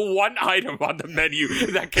got the one item on the menu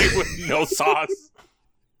that came with no sauce.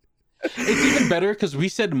 It's even better because we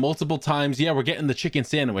said multiple times, yeah, we're getting the chicken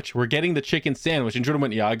sandwich. We're getting the chicken sandwich. And Jordan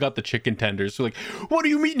went, yeah, I got the chicken tenders. So like, what do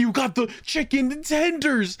you mean you got the chicken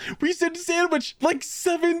tenders? We said sandwich like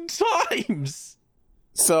 7 times.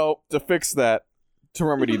 So to fix that, to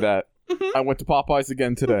remedy that, I went to Popeyes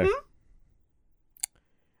again today.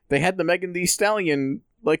 They had the Megan Thee Stallion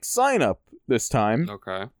like sign up this time.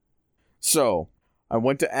 Okay. So I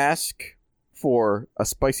went to ask for a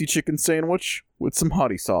spicy chicken sandwich with some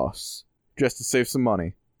hottie sauce, just to save some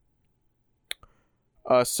money.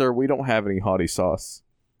 Sir, we don't have any hottie sauce.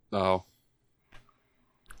 Oh.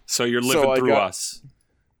 So you're living through us.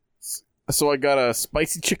 So I got a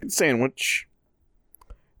spicy chicken sandwich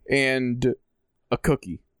and a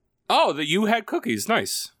cookie. Oh, you had cookies.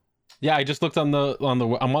 Nice. Yeah, I just looked I'm on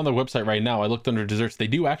their website right now. I looked under desserts. They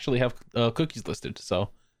do actually have cookies listed. So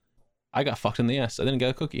I got fucked in the ass. I didn't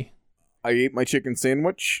get a cookie. I ate my chicken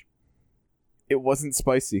sandwich. It wasn't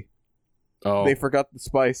spicy. Oh. They forgot the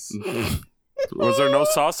spice. Was there no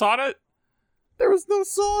sauce on it? There was no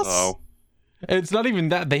sauce. Oh. And it's not even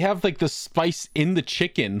that. They have like the spice in the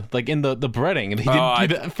chicken, like in the breading. And they didn't do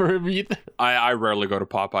that for me either. I rarely go to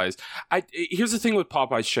Popeyes. Here's the thing with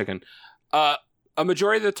Popeyes chicken. A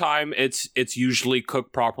majority of the time, it's usually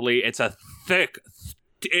cooked properly. It's a thick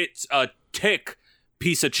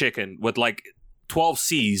piece of chicken with like 12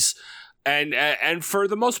 C's. And for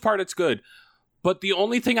the most part, it's good. But the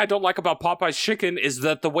only thing I don't like about Popeye's chicken is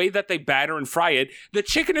that the way that they batter and fry it, the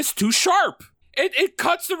chicken is too sharp. It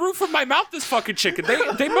cuts the roof of my mouth, this fucking chicken.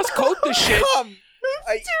 They must coat this shit.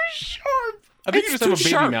 It's too sharp. I think you just have a baby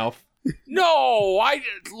sharp. mouth. No,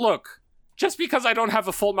 look. Just because I don't have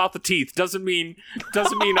a full mouth of teeth doesn't mean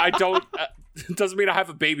I don't. Doesn't mean I have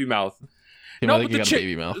a baby mouth. Yeah, no, I think but you got a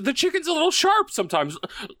baby mouth. The chicken's a little sharp sometimes.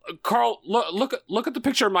 Carl, look at the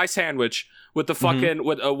picture of my sandwich with the fucking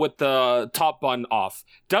with the top bun off.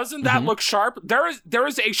 Doesn't that look sharp? There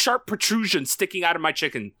is a sharp protrusion sticking out of my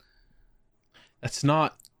chicken. That's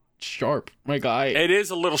not sharp, my guy. It is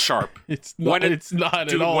a little sharp. It's not. It's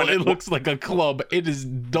not at all. It looks like a club. It is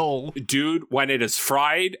dull, dude. When it is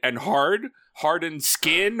fried and hardened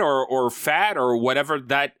skin or fat or whatever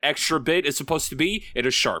that extra bit is supposed to be, it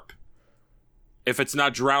is sharp. If it's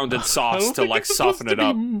not drowned in sauce to like soften it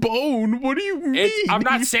up. Bone? What do you mean? I'm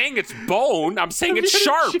not saying it's bone. I'm saying it's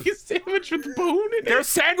sharp. Chicken sandwich with bone in it. Their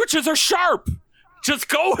sandwiches are sharp. Just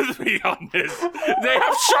go with me on this. They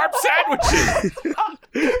have sharp sandwiches,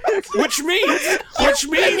 which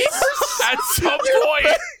means at some point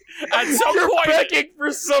At some You're point, begging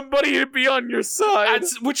for somebody to be on your side.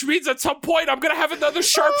 which means at some point I'm gonna have another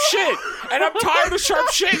sharp shit, and I'm tired of sharp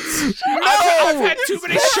shits. I've had too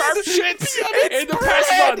many sharp shits in the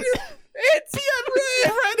past month. It's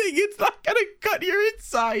spreading. It's not gonna cut your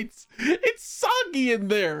insides. It's soggy in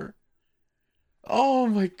there. Oh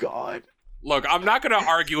my god. Look, I'm not gonna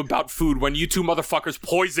argue about food when you two motherfuckers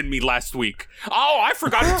poisoned me last week. Oh, I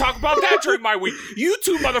forgot to talk about that during my week. You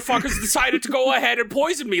two motherfuckers decided to go ahead and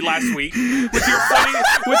poison me last week with your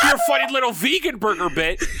funny little vegan burger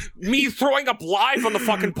bit. Me throwing up live on the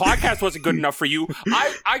fucking podcast wasn't good enough for you.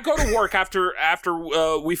 I go to work after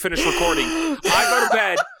we finish recording. I go to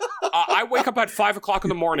bed. I wake up at 5 o'clock in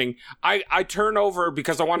the morning. I turn over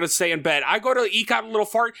because I wanted to stay in bed. I go to eke out a little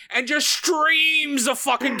fart and just streams of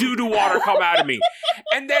fucking doo-doo water come out of me.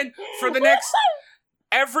 And then for the next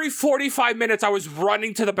every 45 minutes I was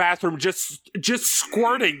running to the bathroom just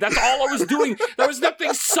squirting. That's all I was doing. There was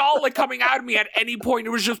nothing solid coming out of me at any point.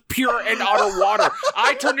 It was just pure and utter water.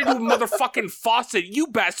 I turned into a motherfucking faucet. You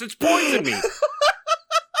bastards poisoned me.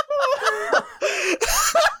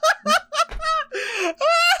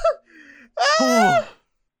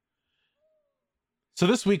 So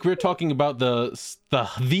this week we're talking about the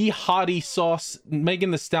Hottie Sauce, Megan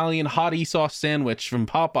Thee Stallion Hottie Sauce sandwich from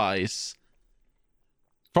Popeyes.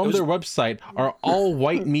 From their website, our all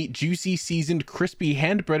white meat, juicy, seasoned, crispy,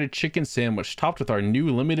 hand breaded chicken sandwich topped with our new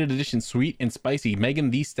limited edition sweet and spicy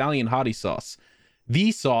Megan Thee Stallion Hottie Sauce.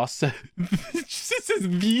 The sauce, this is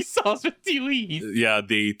the sauce with 2 E's. Yeah,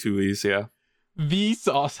 the 2 E's, yeah. The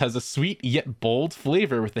sauce has a sweet yet bold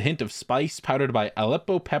flavor with a hint of spice powdered by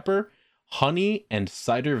Aleppo pepper, honey, and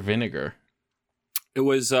cider vinegar. It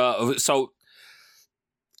was so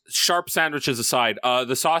sharp sandwiches aside,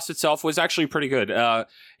 the sauce itself was actually pretty good.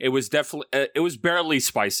 It was definitely it was barely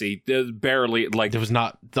spicy. Barely, like, There was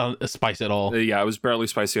not a spice at all. yeah, it was barely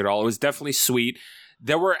spicy at all. It was definitely sweet.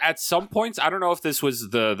 There were at some points, I don't know if this was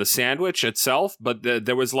the sandwich itself, but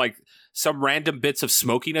there was like some random bits of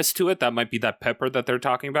smokiness to it. That might be that pepper that they're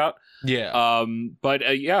talking about. Yeah.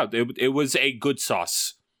 But yeah, it was a good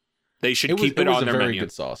sauce. They should keep it was on a their very menu.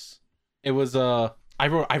 good sauce. It was I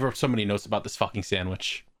wrote so many notes about this fucking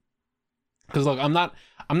sandwich. Because look, I'm not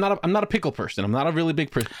a pickle person. I'm not a really big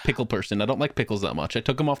pickle person. I don't like pickles that much. I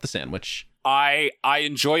took them off the sandwich. I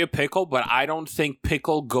enjoy a pickle, but I don't think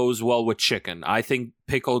pickle goes well with chicken. I think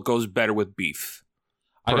pickle goes better with beef.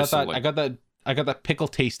 I got personally. that pickle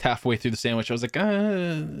taste halfway through the sandwich. I was like,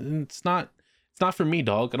 it's not for me,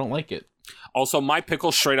 dog. I don't like it. Also, my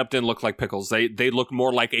pickles straight up didn't look like pickles. They look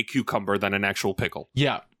more like a cucumber than an actual pickle.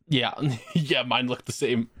 Yeah. Yeah, mine looked the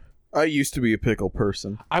same. I used to be a pickle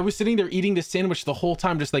person. I was sitting there eating the sandwich the whole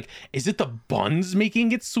time, just like, is it the buns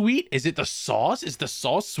making it sweet? Is it the sauce? Is the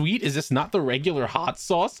sauce sweet? Is this not the regular hot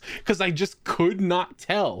sauce? Because I just could not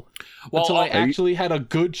tell until I actually had a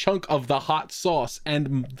good chunk of the hot sauce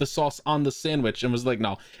and the sauce on the sandwich and was like,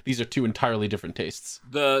 no, these are two entirely different tastes.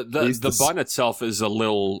 The bun itself is a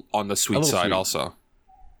little on the sweet side sweet. also.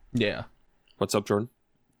 Yeah. What's up, Jordan?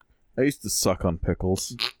 I used to suck on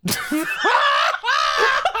pickles.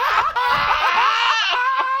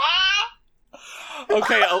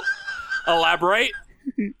 Okay, elaborate.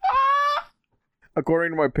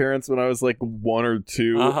 According to my parents, when I was like 1 or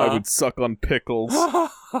 2, I would suck on pickles. That's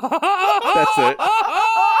it.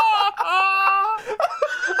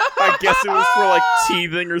 I guess it was for like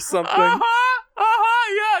teething or something. Yeah,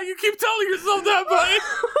 you keep telling yourself that,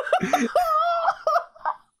 buddy.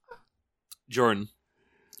 Jordan,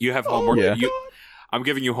 you have homework. Yeah. I'm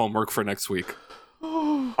giving you homework for next week.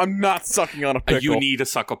 I'm not sucking on a pickle. You need to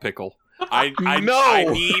suck a pickle. I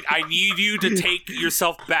need you to take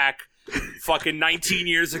yourself back fucking 19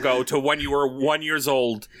 years ago to when you were 1 year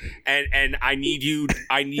old, and I need you to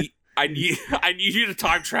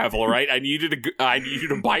time travel, all right? I need you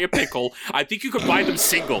to buy a pickle. I think you could buy them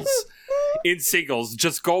singles. In singles,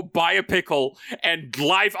 just go buy a pickle and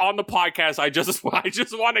live on the podcast. I just want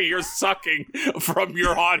to hear sucking from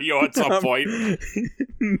your audio at some point.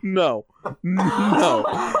 No.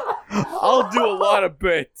 I'll do a lot of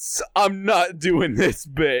bits. I'm not doing this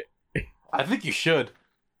bit. I think you should.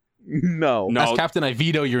 No. As Captain, I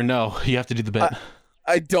veto your no. You have to do the bit.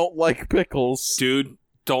 I don't like pickles. Dude,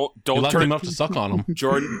 don't you left turn him up to suck on them.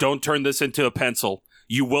 Jordan, don't turn this into a pencil.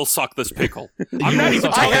 You will suck this pickle. I'm not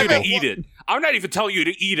even telling you to eat it. I'm not even telling you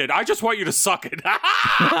to eat it. I just want you to suck it.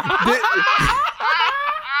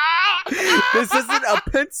 This isn't a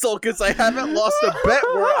pencil because I haven't lost a bet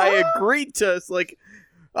where I agreed to. It's like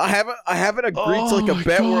I haven't agreed to like a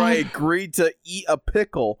bet where I agreed to eat a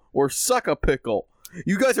pickle or suck a pickle.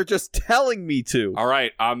 You guys are just telling me to. All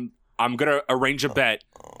right, I'm gonna arrange a bet.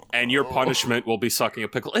 and your punishment will be sucking a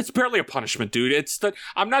pickle. It's barely a punishment, dude.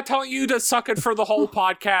 I'm not telling you to suck it for the whole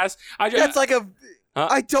podcast. That's like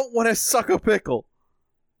I don't want to suck a pickle.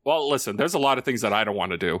 Well, listen, there's a lot of things that I don't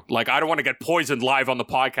want to do. Like, I don't want to get poisoned live on the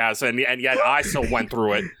podcast, and yet I still went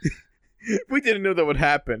through it. We didn't know that would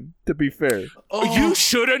happen, to be fair. You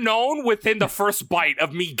should have known within the first bite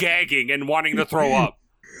of me gagging and wanting to throw up.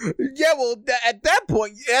 Yeah, well, at that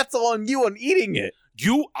point, that's on you on eating it.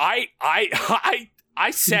 I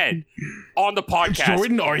said on the podcast.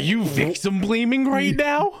 Jordan, are you victim blaming right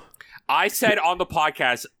now? I said on the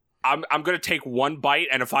podcast, I'm going to take one bite,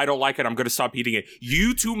 and if I don't like it, I'm going to stop eating it.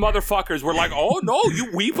 You two motherfuckers were like, oh, no,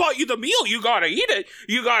 we bought you the meal. You got to eat it.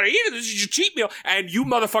 You got to eat it. This is your cheat meal. And you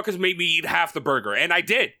motherfuckers made me eat half the burger. And I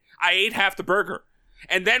did. I ate half the burger.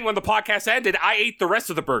 And then when the podcast ended, I ate the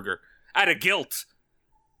rest of the burger out of guilt.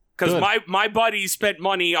 Because my buddies spent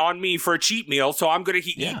money on me for a cheat meal, so I'm going to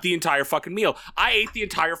eat the entire fucking meal. I ate the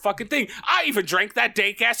entire fucking thing. I even drank that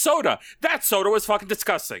dank-ass soda. That soda was fucking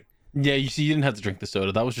disgusting. Yeah, you see, you didn't have to drink the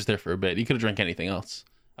soda. That was just there for a bit. You could have drank anything else.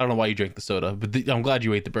 I don't know why you drank the soda, but I'm glad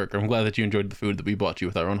you ate the burger. I'm glad that you enjoyed the food that we bought you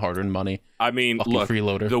with our own hard-earned money. I mean, fucking look,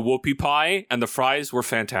 freeloader. The whoopie pie and the fries were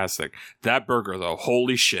fantastic. That burger, though,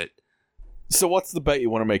 holy shit. So what's the bet you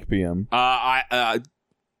want to make, PM? I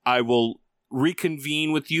will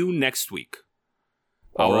reconvene with you next week.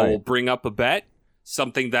 I All will right. bring up a bet,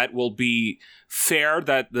 something that will be fair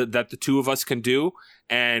that the two of us can do.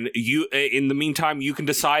 And you, in the meantime, you can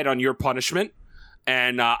decide on your punishment.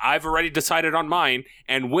 And I've already decided on mine.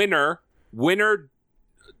 And winner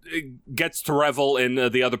gets to revel in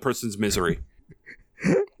the other person's misery.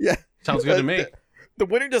 Yeah. Sounds good to me. The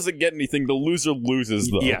winner doesn't get anything. The loser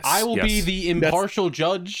loses, though. Yes. I will be the impartial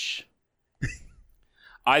judge.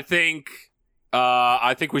 I think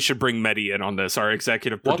we should bring Mehdi in on this, our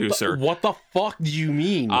executive producer. What the fuck do you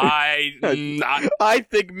mean? I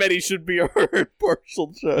think Mehdi should be our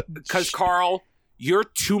impartial judge. Because, Carl, you're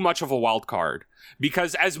too much of a wild card.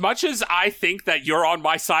 Because as much as I think that you're on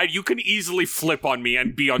my side, you can easily flip on me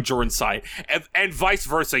and be on Jordan's side. And vice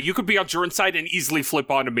versa. You could be on Jordan's side and easily flip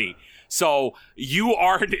onto me. So you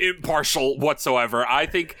aren't impartial whatsoever. I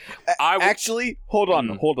think Actually, hold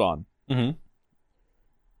on. Mm-hmm.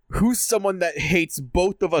 Who's someone that hates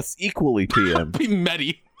both of us equally, PM? Be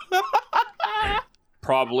Mehdi.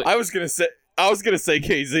 probably... I was gonna say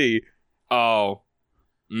KZ. Oh.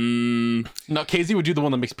 No, KZ would do the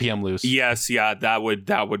one that makes PM lose. Yes, yeah, that would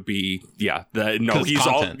be no, 'Cause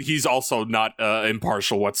he's also not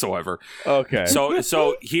impartial whatsoever. Okay.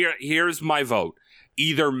 So here's my vote.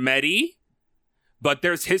 Either Mehdi, but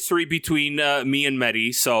there's history between me and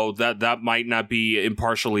Mehdi, so that might not be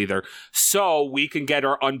impartial either. So we can get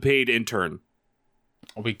our unpaid intern.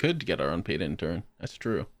 We could get our unpaid intern. That's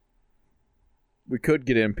true. We could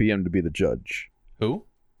get NPM to be the judge. Who?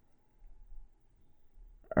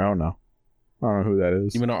 I don't know who that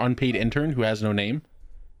is. You mean our unpaid intern who has no name?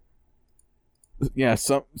 Yeah,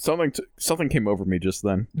 something came over me just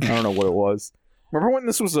then. I don't know what it was. Remember when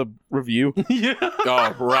this was a review? Yeah.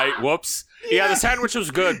 Oh, right. Whoops. Yeah, the sandwich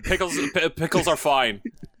was good. Pickles are fine.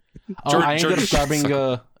 I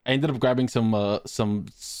ended up grabbing some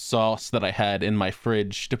sauce that I had in my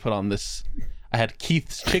fridge to put on this. I had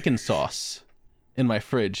Keith's chicken sauce in my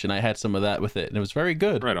fridge, and I had some of that with it, and it was very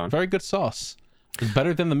good. Right on. Very good sauce. It's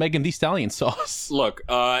better than the Megan Thee Stallion sauce. Look,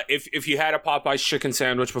 if you had a Popeye's chicken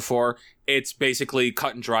sandwich before, it's basically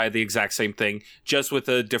cut and dry, the exact same thing, just with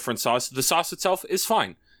a different sauce. The sauce itself is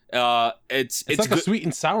fine. It's like a sweet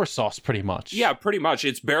and sour sauce, pretty much. Yeah, pretty much.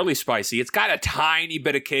 It's barely spicy. It's got a tiny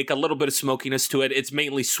bit of kick, a little bit of smokiness to it. It's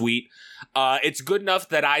mainly sweet. It's good enough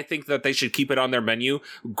that I think that they should keep it on their menu.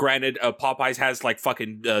 Granted, Popeyes has like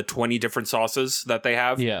fucking 20 different sauces that they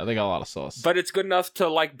have. Yeah, they got a lot of sauce. But it's good enough to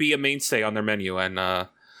like be a mainstay on their menu. And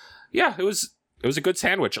yeah, it was a good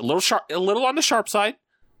sandwich. A little on the sharp side,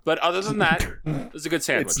 but other than that, it was a good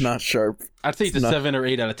sandwich. It's not sharp. I'd say it's a 7 or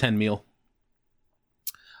 8 out of 10 meal.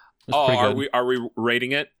 Are we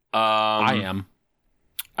rating it? I am.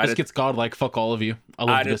 Biscuits godlike. Fuck all of you. I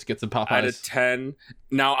love biscuits and Popeyes. Out of 10.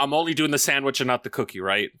 Now I'm only doing the sandwich and not the cookie,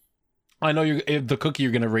 right? I know the cookie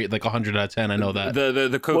you're gonna rate like 100 out of 10. I know that.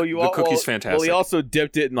 The cookie's fantastic. Well, he also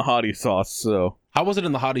dipped it in the hottie sauce. So how was it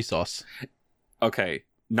in the hottie sauce? Okay,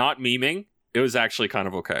 not memeing. It was actually kind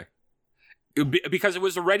of okay. Because it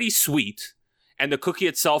was already sweet, and the cookie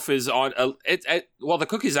itself is on. Well, the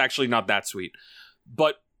cookie's actually not that sweet,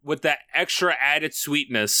 but with that extra added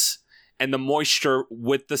sweetness and the moisture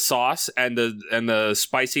with the sauce and the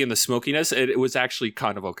spicy and the smokiness, it was actually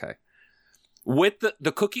kind of okay. With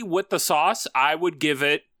the cookie with the sauce, I'd give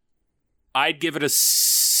it a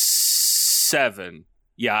 7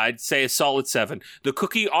 Yeah, I'd say a solid 7. The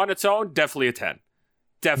cookie on its own, definitely a 10.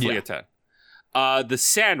 Definitely a 10. The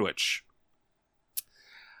sandwich.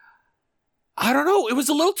 I don't know. It was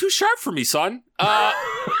a little too sharp for me, son.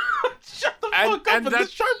 Shut the fuck up with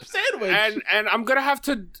this sharp sandwich. And I'm going to have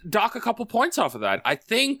to dock a couple points off of that. I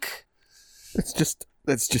think That's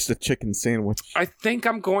just a chicken sandwich.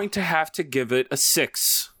 I'm going to have to give it a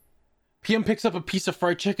 6. PM picks up a piece of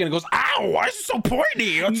fried chicken and goes, "Ow, why is it so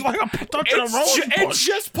pointy? It's like a touch of a rose bush." It's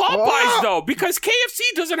just Popeyes, though, because KFC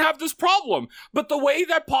doesn't have this problem. But the way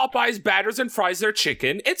that Popeyes batters and fries their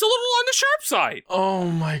chicken, it's a little on the sharp side.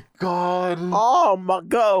 Oh my god. Oh my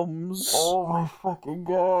gums. Oh my fucking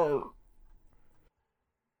god.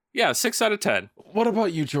 Yeah, 6 out of 10. What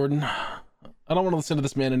about you, Jordan? I don't want to listen to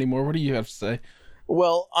this man anymore. What do you have to say?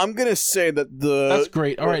 Well, I'm gonna say that That's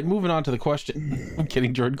great. All right, moving on to the question. I'm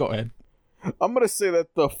kidding, Jordan. Go ahead. I'm gonna say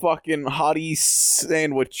that the fucking hottie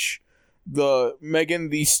sandwich, the Megan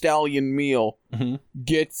Thee Stallion meal,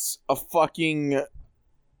 gets a fucking.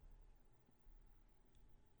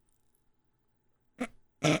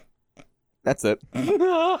 That's it.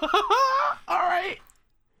 All right.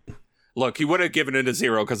 Look, he would have given it a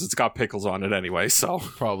 0 because it's got pickles on it anyway, so.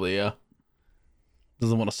 Probably, yeah.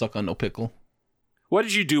 Doesn't want to suck on no pickle. What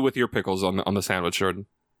did you do with your pickles on the sandwich, Jordan?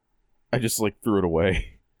 I just threw it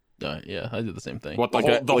away. Yeah, I did the same thing. What, the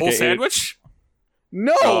Like whole, I ate it. sandwich?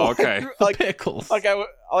 No. Oh, okay. The pickles.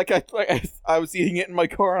 I was eating it in my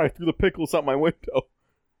car and I threw the pickles out my window.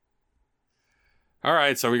 All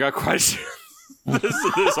right, so we got questions.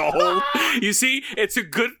 this whole. You see, it's a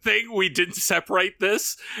good thing we didn't separate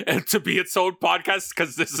this and to be its own podcast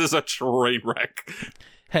because this is a train wreck.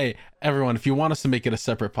 Hey, everyone, if you want us to make it a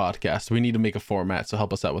separate podcast, we need to make a format, so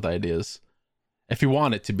help us out with ideas. If you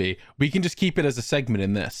want it to be, we can just keep it as a segment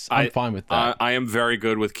in this. I'm fine with that. I am very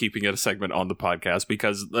good with keeping it a segment on the podcast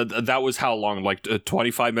because that was how long? Like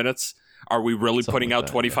 25 minutes? Are we really Something putting like out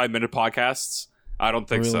that, 25-minute podcasts? I don't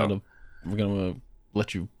think so. We're gonna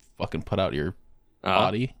let you fucking put out your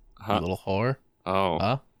body, you little whore. Oh,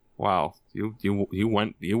 Huh? Wow! You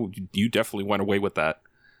definitely went away with that.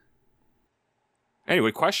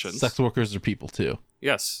 Anyway, questions. Sex workers are people too.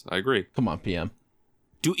 Yes, I agree. Come on, PM.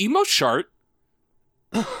 Do emos shart?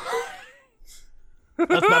 That's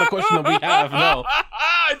not a question that we have. No.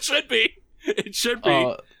 It should be. It should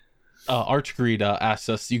be. Archgreed asks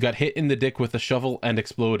us, you got hit in the dick with a shovel and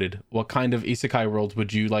exploded. What kind of isekai world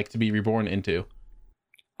would you like to be reborn into?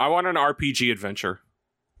 I want an RPG adventure.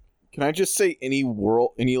 Can I just say any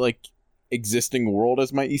world, any existing world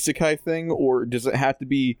as my isekai thing, or does it have to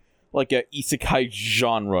be like a isekai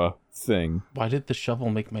genre thing? Why did the shovel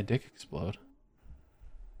make my dick explode?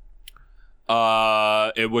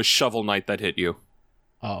 It was Shovel Knight that hit you.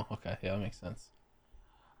 Oh, okay. Yeah, that makes sense.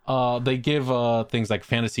 They give things like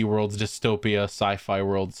fantasy worlds, dystopia, sci-fi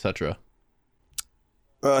world, etc.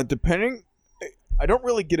 Depending, I don't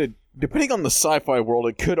really get a. Depending on the sci-fi world,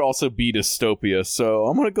 it could also be dystopia. So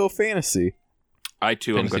I'm gonna go fantasy. I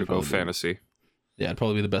too am Fantasy going to go probably. fantasy. Yeah, it'd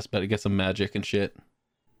probably be the best bet to get some magic and shit.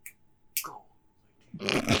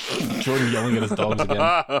 Jordan yelling at his dogs again.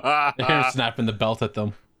 I hear him snapping the belt at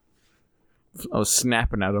them. I was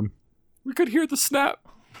snapping at him. We could hear the snap.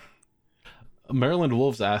 Maryland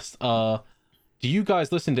Wolves asked, do you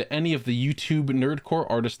guys listen to any of the YouTube nerdcore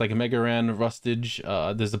artists like Megaran, Rustage?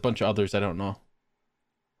 There's a bunch of others I don't know.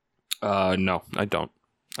 No, I don't.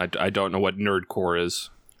 I don't know what nerdcore is.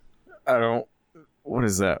 I don't. What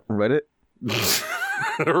is that? Reddit? Reddit.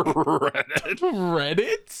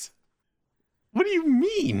 Reddit? What do you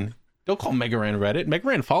mean? Don't call Megaran Reddit.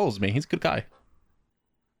 Megaran follows me. He's a good guy.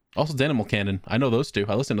 Also, Danimal Cannon. I know those two.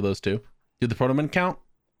 I listen to those two. Do the Proto Men count?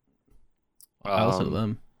 I listen to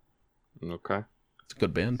them. Okay. It's a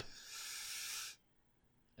good band.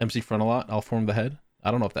 MC Frontalot, I'll form the head.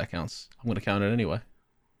 I don't know if that counts. I'm going to count it anyway.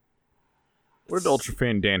 What did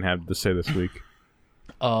Ultrafan Dan have to say this week?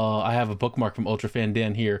 I have a bookmark from Ultrafan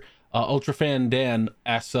Dan here. Ultrafan Dan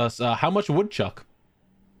asks us, how much woodchuck?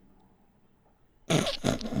 That's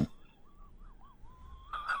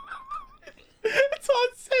all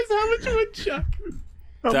it says. How much woodchuck?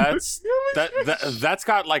 That's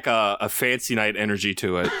got like a fancy night energy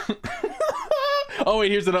to it. Oh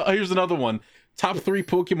wait, here's another one. Top 3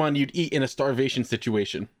 Pokemon you'd eat in a starvation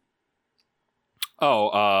situation.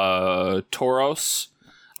 Oh, Tauros.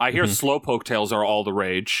 I hear Slowpoke tails are all the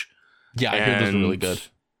rage. Yeah, I hear those are really good,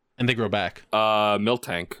 and they grow back.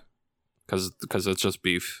 Miltank, because it's just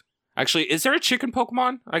beef. Actually, is there a chicken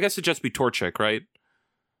Pokemon? I guess it'd just be Torchic, right?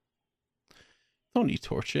 Don't eat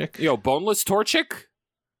Torchic. Yo, boneless Torchic?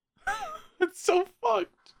 It's so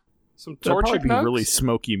fucked. Some That'd probably Torchic be nuts? really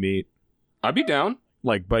smoky meat, I'd be down.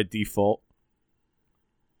 like by default.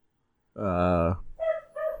 Slowpoke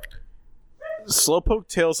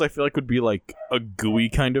tails, I feel like would be like a gooey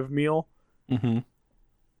kind of meal, Mm-hmm.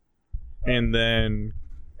 and then,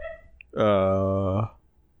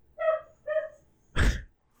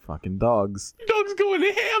 fucking dogs. Dog's going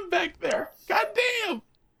ham back there. God damn.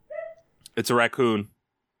 It's a raccoon.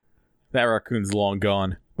 That raccoon's long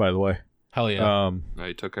gone, by the way. Hell yeah. Oh,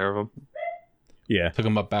 you took care of him. Yeah. Took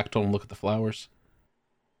him up back, told him look at the flowers.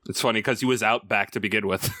 It's funny because he was out back to begin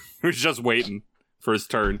with. He was just waiting for his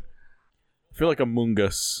turn. I feel like a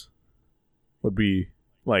mungus would be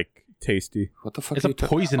like tasty. What the fuck? It's are a you ta-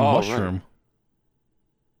 poison Oh, mushroom. right.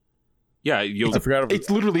 Yeah, you. I forgot. It's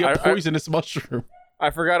literally a poisonous mushroom. I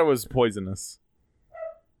forgot it was poisonous.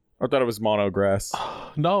 I thought it was monograss.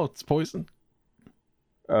 No, it's poison.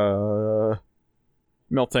 Miltank,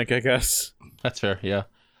 I guess. That's fair, yeah.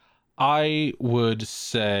 I would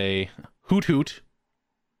say Hoot Hoot.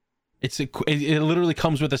 It literally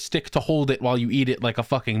comes with a stick to hold it while you eat it like a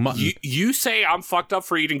fucking mutton. You say I'm fucked up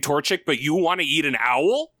for eating Torchic, but you want to eat an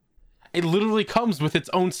owl? It literally comes with its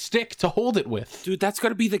own stick to hold it with. Dude, that's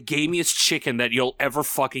gonna be the gamiest chicken that you'll ever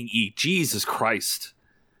fucking eat. Jesus Christ.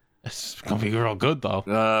 It's gonna be real good though.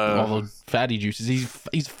 All those fatty juices.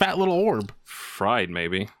 He's a fat little orb. Fried,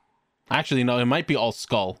 maybe. Actually, no, it might be all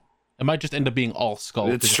skull. It might just end up being all skull.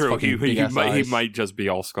 It's with his true. fucking He big-ass eyes. might just be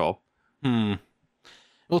all skull.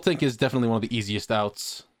 Miltank is definitely one of the easiest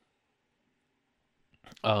outs.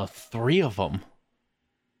 3 of them.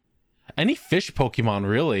 Any fish Pokemon,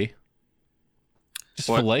 really. Just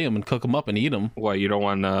What? fillet them and cook them up and eat them. What, you don't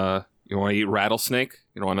want you want to eat rattlesnake?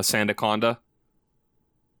 You don't want a sandaconda?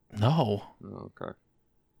 No. Oh, okay.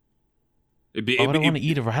 Why would I want to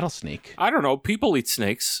eat a rattlesnake? I don't know. People eat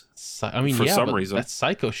snakes. I mean, For yeah, some but reason. that's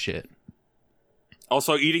psycho shit.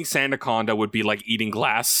 Also, eating sandaconda would be like eating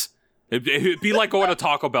glass. It'd be like going to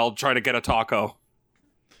Taco Bell trying to get a taco.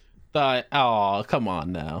 Oh, come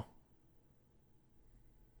on now.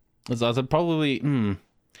 I'd probably.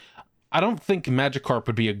 I don't think Magikarp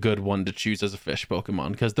would be a good one to choose as a fish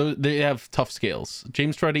Pokemon because they have tough scales.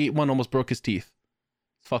 James tried to eat one, almost broke his teeth.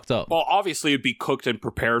 It's fucked up. Well, obviously, it'd be cooked and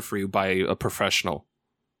prepared for you by a professional.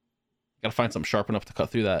 Gotta find something sharp enough to cut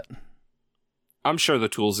through that. I'm sure the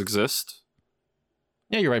tools exist.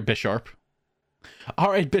 Yeah, you're right, Bisharp. All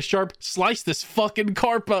right, Bisharp, slice this fucking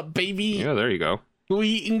carp up, baby. Yeah, there you go. We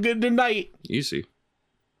eating good tonight. Easy.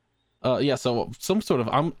 Yeah. So some sort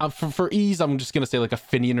of for ease, I'm just gonna say like a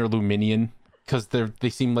Finian or Luminian because they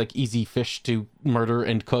seem like easy fish to murder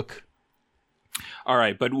and cook. All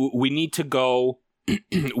right, but we need to go.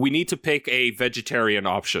 We need to pick a vegetarian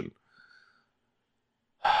option.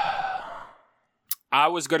 I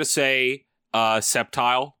was gonna say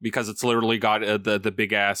Sceptile because it's literally got the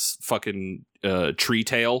big ass fucking tree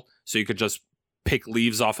tail, so you could just pick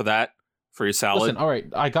leaves off of that for your salad. Listen, all right,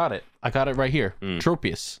 I got it right here.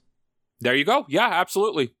 Tropius. There you go. Yeah,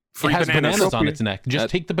 absolutely. Free it has bananas on Tropius. its neck. Just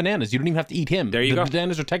take the bananas. You don't even have to eat him. There you go. The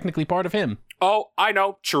bananas are technically part of him. Oh, I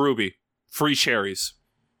know. Cherubi. Free cherries.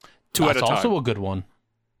 2 That's at a time. also a good one.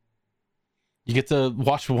 You get to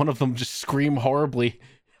watch one of them just scream horribly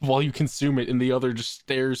while you consume it, and the other just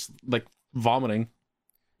stares like vomiting.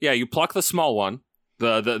 Yeah, you pluck the small one.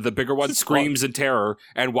 The bigger one screams in terror,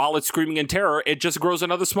 and while it's screaming in terror, it just grows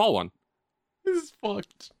another small one. This is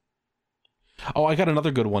fucked. Oh, I got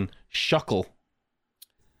another good one. Shuckle.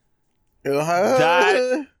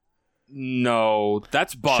 That no,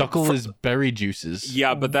 that's bug. Shuckle is berry juices.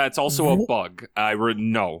 Yeah, but that's also a bug.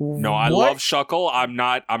 No. I What? love Shuckle. I'm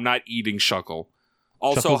not eating Shuckle.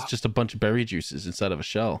 Also, Shuckle's just a bunch of berry juices inside of a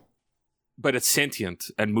shell. but it's sentient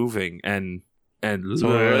and moving and So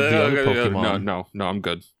the other Pokemon. No, I'm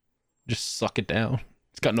good. Just suck it down.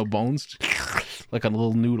 It's got no bones. Like a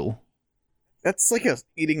little noodle. That's like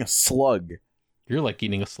eating a slug. You're like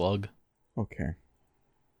eating a slug. Okay.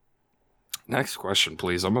 Next question,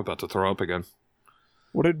 please. I'm about to throw up again.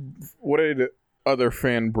 What did other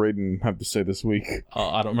fan Braden have to say this week?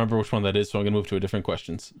 I don't remember which one that is, so I'm gonna move to a different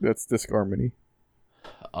questions. That's Discarmony.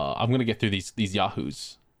 I'm gonna get through these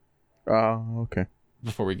Yahoos Okay.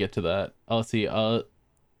 before we get to that. Let's see.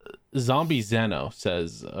 Zombie Zeno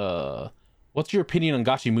says, "What's your opinion on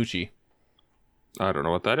Gachimuchi?" I don't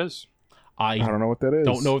know what that is. I don't know what that is.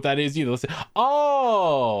 Don't know what that is either. Let's see.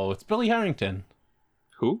 Oh, it's Billy Harrington.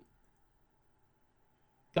 Who?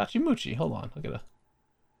 Gachimuchi. Hold on. I'll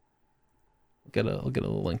get a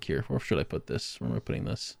little link here. Where should I put this? Where am I putting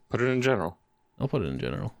this? Put it in general. I'll put it in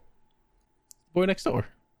general. Boy Next Door.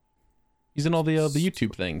 He's in all the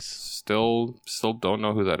YouTube things. Still don't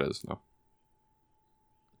know who that is. No.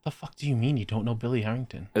 The fuck do you mean you don't know Billy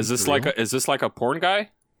Harrington? Is this For real? like a porn guy?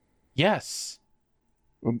 Yes.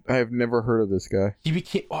 I have never heard of this guy. He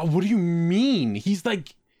became. Oh, what do you mean? He's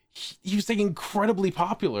like, he was like incredibly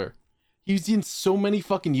popular. He was in so many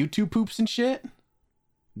fucking YouTube poops and shit.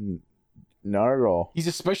 Not at all. He's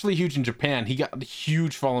especially huge in Japan. He got a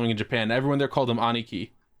huge following in Japan. Everyone there called him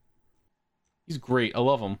Aniki. He's great. I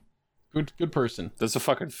love him. Good person. There's a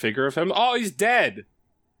fucking figure of him. Oh, he's dead.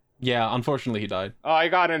 Yeah, unfortunately he died. Oh, I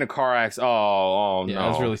got in a car accident. Oh, Yeah, no. it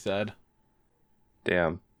was really sad.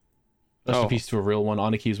 Damn. Rest Oh. in peace to a real one.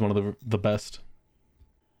 Aniki is one of the best.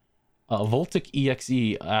 Voltic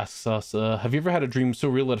EXE asks us, have you ever had a dream so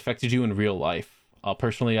real it affected you in real life?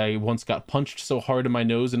 Personally, I once got punched so hard in my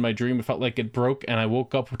nose in my dream it felt like it broke and I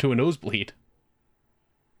woke up to a nosebleed.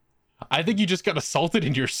 I think you just got assaulted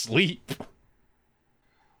in your sleep.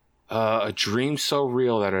 A dream so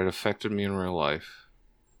real that it affected me in real life.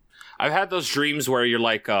 I've had those dreams where you're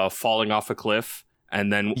like falling off a cliff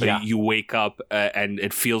and then you wake up and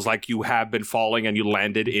it feels like you have been falling and you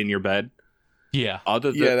landed in your bed. Yeah.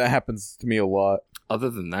 Yeah, that happens to me a lot. Other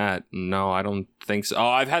than that, no, I don't think so. Oh,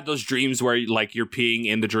 I've had those dreams where like you're peeing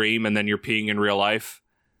in the dream and then you're peeing in real life.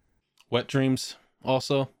 Wet dreams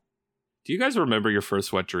also. Do you guys remember your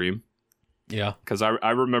first wet dream? Yeah. Because I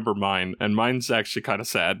remember mine, and mine's actually kind of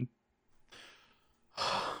sad.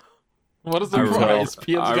 What is the I remember- prize?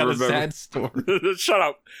 Peel's I got remember- a sad story. Shut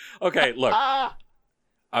up. Okay, look.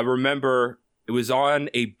 I remember it was on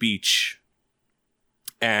a beach,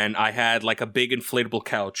 and I had like a big inflatable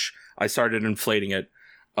couch. I started inflating it.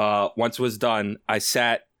 Once it was done, I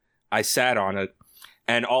sat on it,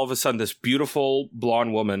 and all of a sudden, this beautiful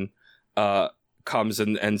blonde woman comes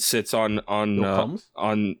and sits on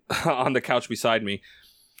the couch beside me,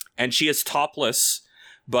 and she is topless,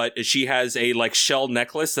 but she has a like shell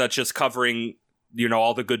necklace that's just covering,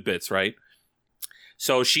 all the good bits, right?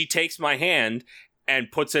 So she takes my hand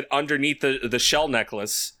and puts it underneath the shell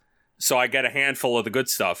necklace, so I get a handful of the good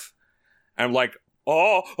stuff. And I'm like,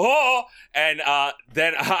 oh, and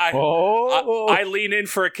then I lean in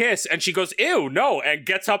for a kiss, and she goes, ew, no, and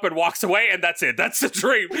gets up and walks away, and that's it. That's the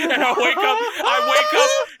dream. And I wake up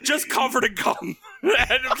just covered in cum.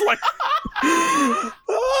 And it's like,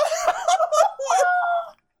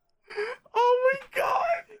 Oh my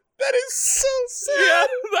god, that is so sad. yeah,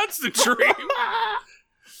 that's the dream.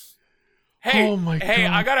 Hey, Oh my hey,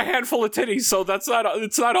 God. I got a handful of titties, so it's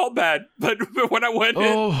not all bad. But when I went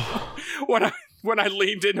in, when I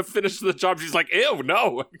leaned in to finish the job, she's like, ew,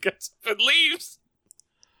 no, and gets up and leaves.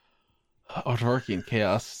 Artvarkian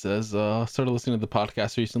Chaos says, started listening to the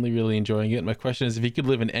podcast recently, really enjoying it. My question is, if you could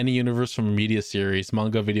live in any universe from a media series,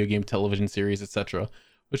 manga, video game, television series, etc.,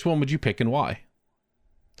 which one would you pick and why?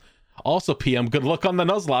 Also, PM, good luck on the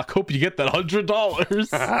Nuzlocke. Hope you get that $100.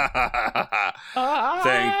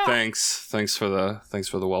 Thanks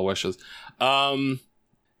for the well wishes.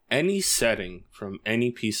 Any setting from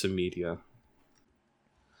any piece of media.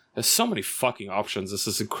 There's so many fucking options. This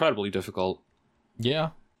is incredibly difficult. Yeah.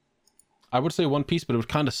 I would say One Piece, but it would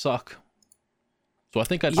kind of suck. So I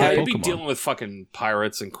think I'd say I'd be Pokemon. dealing with fucking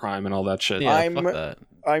pirates and crime and all that shit. Yeah, I'm- fuck that.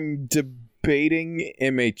 I'm debating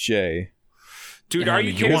MHA. Dude, Yeah, are I you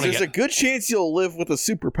mean, you kidding? wanna There's a good chance you'll live with a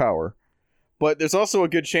superpower, but there's also a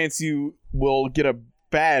good chance you will get a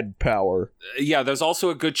bad power. Yeah, there's also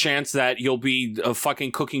a good chance that you'll be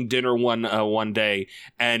fucking cooking dinner one day,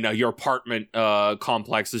 and your apartment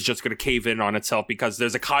complex is just going to cave in on itself because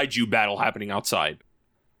there's a kaiju battle happening outside.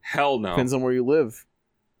 Hell no. Depends on where you live.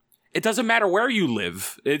 It doesn't matter where you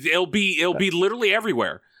live. It'll be literally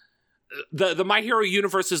everywhere. The My Hero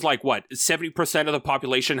universe is like what? 70% of the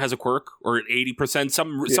population has a quirk, or 80%,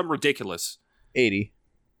 some ridiculous. 80.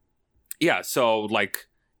 Yeah, so like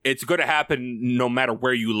it's going to happen no matter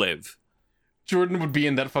where you live. Jordan would be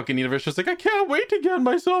in that fucking universe just like, I can't wait to get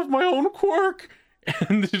myself my own quirk.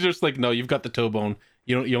 And they're just like, no, you've got the toe bone.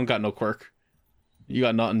 You don't got no quirk. You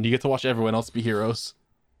got nothing. You get to watch everyone else be heroes.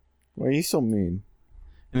 Why are you so mean?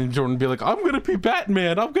 And then Jordan would be like, I'm gonna be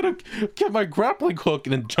Batman. I'm gonna get my grappling hook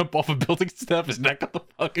and then jump off a building, snap his neck on the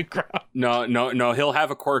fucking ground. No. He'll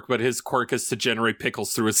have a quirk, but his quirk is to generate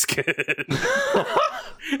pickles through his skin.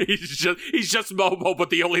 he's just Momo, but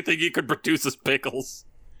the only thing he could produce is pickles.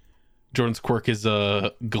 Jordan's quirk is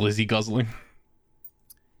glizzy guzzling.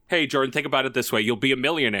 Hey, Jordan, think about it this way: you'll be a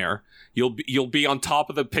millionaire. You'll be on top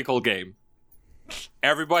of the pickle game.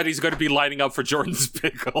 Everybody's going to be lining up for Jordan's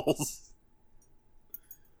pickles.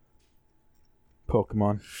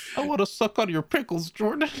 Pokemon. I want to suck on your pickles,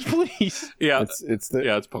 Jordan, please. Yeah, It's it's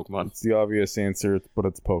Pokemon. It's the obvious answer, but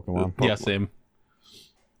it's Pokemon. Yeah, same.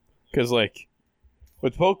 Because like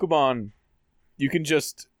with Pokemon, you can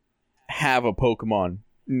just have a Pokemon,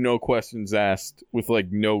 no questions asked, with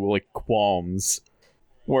like no like qualms.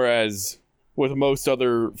 Whereas with most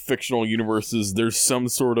other fictional universes, there's some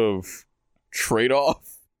sort of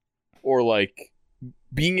trade-off, or like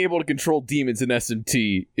being able to control demons in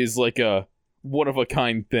SMT is like a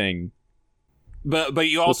one-of-a-kind thing. But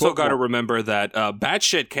you also got to remember that bad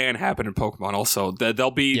shit can happen in Pokemon also.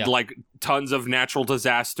 There'll be like tons of natural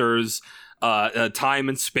disasters, time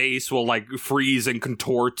and space will like freeze and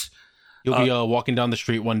contort. You'll be walking down the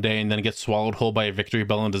street one day and then get swallowed whole by a victory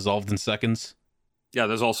bell and dissolved in seconds. Yeah,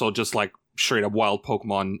 there's also just like straight up wild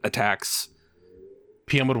Pokemon attacks.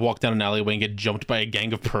 PM would walk down an alleyway and get jumped by a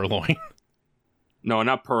gang of Purloin. No,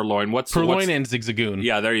 not Purloin. Purloin and Zigzagoon.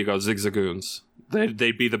 Yeah, there you go, Zigzagoons.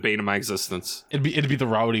 They'd be the bane of my existence. It'd be the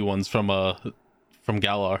rowdy ones from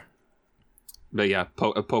Galar. But yeah,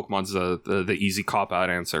 Pokemon's the easy cop-out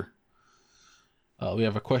answer. We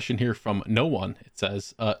have a question here from no one. It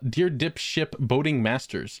says, Dear Dipship Boating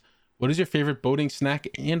Masters, what is your favorite boating snack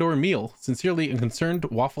and or meal? Sincerely, a concerned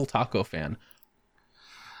waffle taco fan.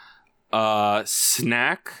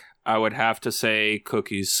 Snack, I would have to say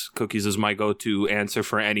cookies. Cookies is my go-to answer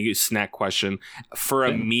for any snack question. For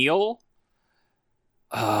a meal,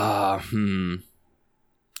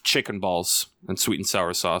 chicken balls and sweet and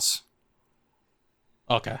sour sauce.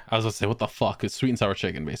 Okay, I was gonna say, what the fuck? It's sweet and sour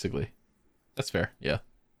chicken, basically. That's fair, yeah.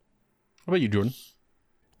 What about you, Jordan?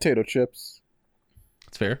 Potato chips.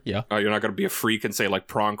 That's fair, yeah. Oh, you're not gonna be a freak and say like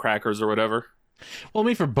prawn crackers or whatever? Well, I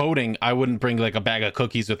mean, for boating, I wouldn't bring like a bag of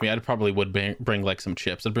cookies with me. I'd probably would bring like some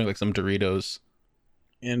chips. I'd bring like some Doritos.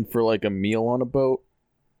 And for like a meal on a boat,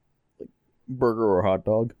 like burger or hot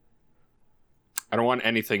dog. I don't want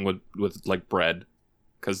anything with like bread,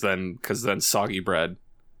 cause then soggy bread.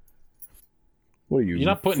 What are you? You're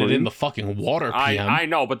not putting it in the fucking water, PM. I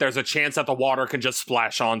know, but there's a chance that the water can just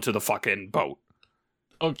splash onto the fucking boat.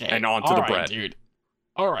 Okay. And onto the bread. Dude.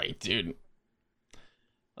 All right, dude.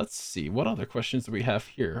 Let's see. What other questions do we have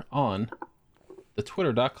here on the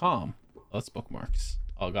twitter.com? That's bookmarks.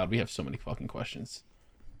 Oh, God, we have so many fucking questions.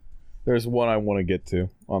 There's one I want to get to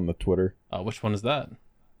on the Twitter. Which one is that?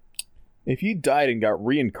 If you died and got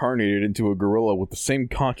reincarnated into a gorilla with the same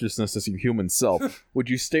consciousness as your human self, would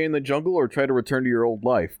you stay in the jungle or try to return to your old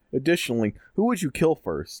life? Additionally, who would you kill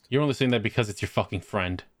first? You're only saying that because it's your fucking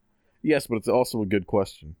friend. Yes, but it's also a good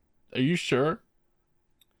question. Are you sure?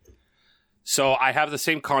 So I have the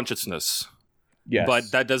same consciousness. Yes.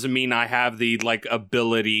 But that doesn't mean I have the like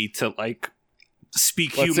ability to like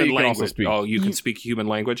speak Let's say human you can also language. speak. Oh, you can speak human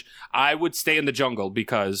language. I would stay in the jungle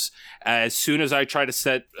because as soon as I try to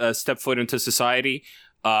step foot into society,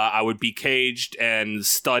 I would be caged and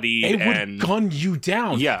studied. They would gun you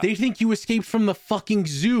down. Yeah. They think you escaped from the fucking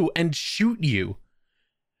zoo and shoot you.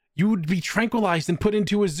 You would be tranquilized and put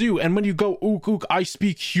into a zoo. And when you go, ook, I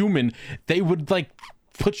speak human, they would like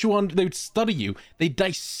put you on, they would study you. They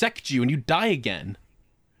dissect you and you die again.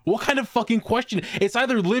 What kind of fucking question? It's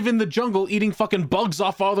either live in the jungle eating fucking bugs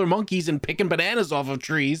off other monkeys and picking bananas off of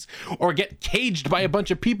trees, or get caged by a bunch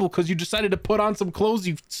of people because you decided to put on some clothes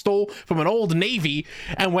you stole from an old Navy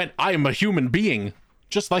and went, I am a human being,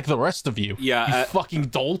 just like the rest of you. Yeah, you fucking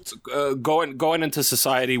dolt. Going into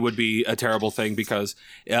society would be a terrible thing because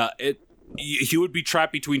you would be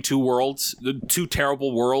trapped between two worlds, two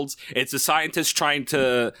terrible worlds. It's a scientist trying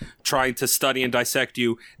to study and dissect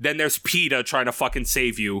you. Then there's PETA trying to fucking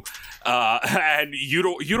save you, and you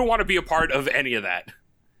don't want to be a part of any of that.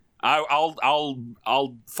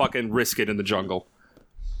 I'll fucking risk it in the jungle.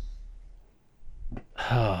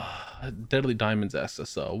 Deadly Diamonds asks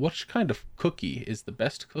us, which kind of cookie is the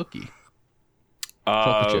best cookie?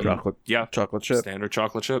 Chocolate. Yeah, Chocolate chip. Standard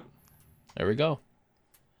chocolate chip. There we go.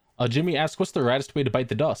 Jimmy asks, what's the raddest way to bite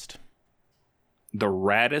the dust? The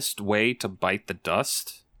raddest way to bite the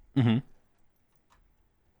dust? Mm-hmm.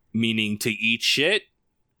 Meaning to eat shit?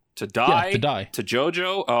 To die? Yeah, to die. To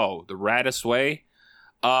JoJo? Oh, the raddest way?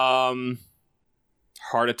 Heart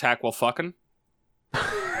attack while fucking?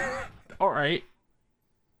 Alright.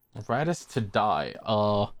 Raddest to die.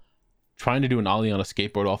 Trying to do an ollie on a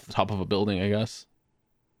skateboard off the top of a building, I guess.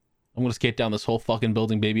 I'm gonna skate down this whole fucking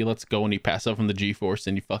building, baby. Let's go. And you pass out from the G-force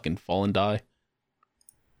and you fucking fall and die.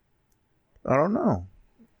 I don't know.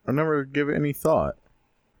 I never give it any thought.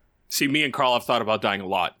 See, me and Carl have thought about dying a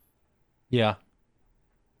lot. Yeah.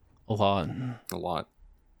 A lot. A lot.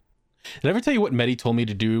 Did I ever tell you what Medi told me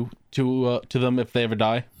to do to them if they ever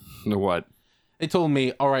die? What? They told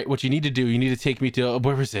me, all right, what you need to do, you need to take me to,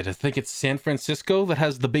 where is it? I think it's San Francisco that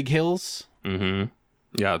has the big hills. Mm-hmm.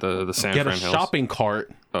 Yeah, the San Get Fran a Hills. shopping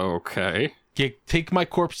cart. Okay. Take my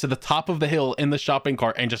corpse to the top of the hill in the shopping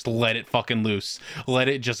cart and just let it fucking loose. Let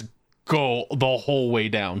it just go the whole way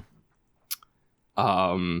down.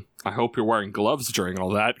 I hope you're wearing gloves during all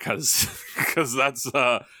that, because that's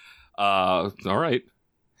All right.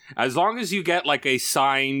 As long as you get like a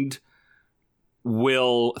signed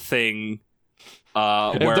will thing.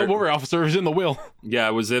 Don't worry, officer. It was in the will. Yeah,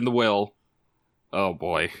 it was in the will. Oh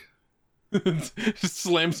boy. Just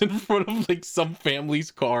slams in front of like some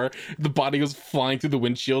family's car. The body goes flying through the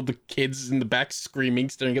windshield. The kids in the back screaming,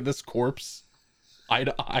 staring at this corpse, eye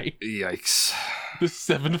to eye. Yikes. The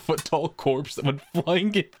 7-foot-tall corpse that went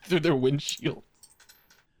flying in through their windshield.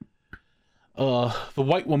 The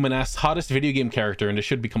white woman asks, hottest video game character, and it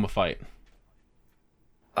should become a fight.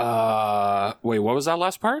 Wait, what was that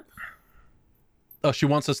last part? Oh, she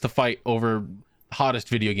wants us to fight over hottest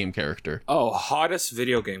video game character. Oh, hottest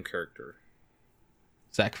video game character.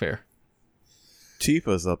 Zach Fair.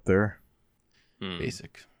 Tifa's up there.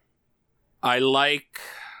 Basic.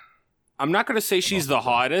 I'm not going to say she's the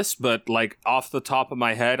hottest, but like off the top of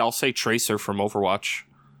my head, I'll say Tracer from Overwatch.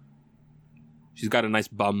 She's got a nice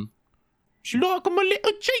bum. Look, I'm a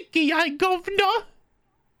little cheeky, governor.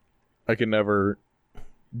 I can never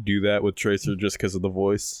do that with Tracer just because of the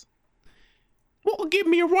voice. What'll give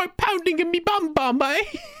me a right pounding in me bum, eh?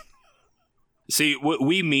 See,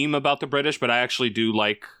 we meme about the British, but I actually do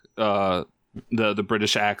like the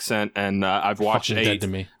British accent, and I've watched dead to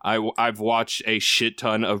me. I've watched a shit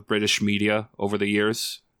ton of British media over the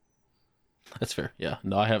years. That's fair. Yeah,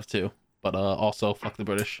 no, I have too. But also, fuck the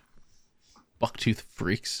British. Bucktooth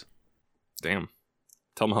freaks. Damn.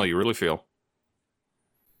 Tell them how you really feel.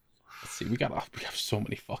 Let's see, we have so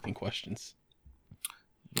many fucking questions.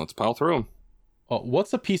 Let's pile through them.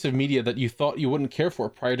 What's a piece of media that you thought you wouldn't care for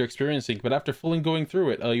prior to experiencing, but after fully going through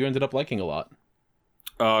it, you ended up liking a lot?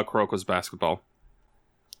 Kuroko's basketball.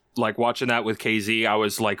 Like, watching that with KZ, I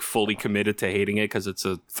was, like, fully committed to hating it because it's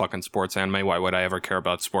a fucking sports anime. Why would I ever care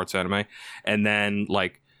about sports anime? And then,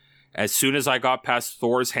 like, as soon as I got past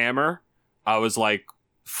Thor's hammer, I was, like,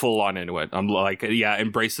 full on into it. I'm like, yeah,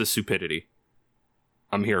 embrace the stupidity.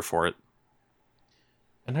 I'm here for it.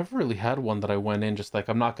 I never really had one that I went in just like,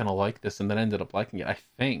 I'm not going to like this, and then ended up liking it, I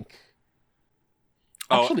think.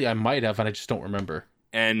 Actually, I might have, and I just don't remember.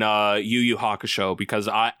 And Yu Yu Hakusho, because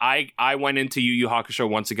I went into Yu Yu Hakusho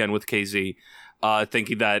once again with KZ,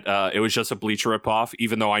 thinking that it was just a Bleach ripoff,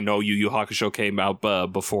 even though I know Yu Yu Hakusho came out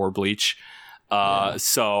before Bleach.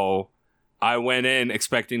 So I went in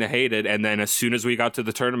expecting to hate it, and then as soon as we got to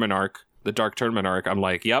the tournament arc, the Dark Tournament arc, I'm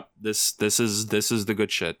like, yep, this is the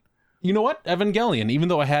good shit. You know what? Evangelion, even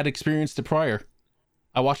though I had experienced it prior.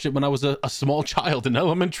 I watched it when I was a small child in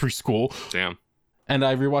elementary school. Damn. And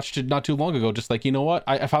I rewatched it not too long ago, just like, you know what?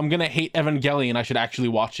 If I'm going to hate Evangelion, I should actually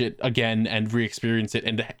watch it again and re-experience it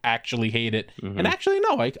and actually hate it. Mm-hmm. And actually,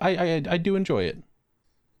 no, I do enjoy it.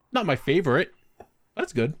 Not my favorite, but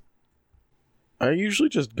it's good. I usually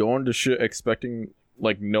just go into shit expecting,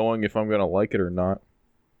 like, knowing if I'm going to like it or not.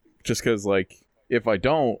 Just because, like, if I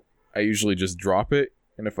don't, I usually just drop it.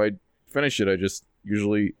 And if I finish it, I just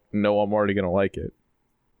usually know I'm already going to like it.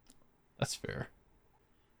 That's fair.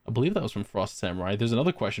 I believe that was from Frost Samurai. There's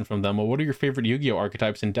another question from them. Well, what are your favorite Yu-Gi-Oh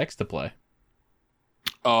archetypes and decks to play?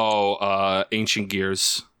 Oh, Ancient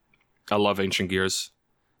Gears. I love Ancient Gears.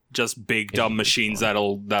 Just big dumb machines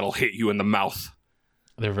that'll hit you in the mouth.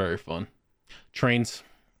 They're very fun. Trains.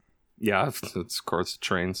 Yeah, of course,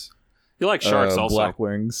 trains. You like sharks also.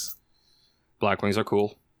 Blackwings. Blackwings are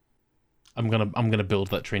cool. I'm gonna build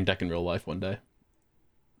that train deck in real life one day.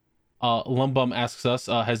 Lumbum asks us,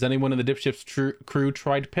 has anyone in the Dipships crew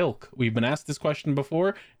tried Pilk? We've been asked this question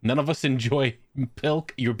before. None of us enjoy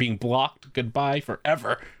Pilk. You're being blocked. Goodbye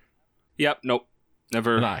forever. Yep, nope.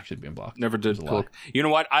 Never. I'm not actually being blocked. Never did Pilk. You know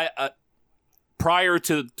what? I prior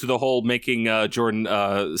to the whole making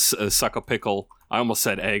Jordan suck a pickle, I almost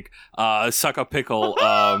said egg. Suck a pickle.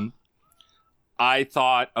 I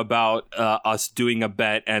thought about us doing a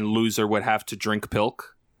bet and loser would have to drink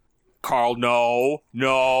Pilk. Carl,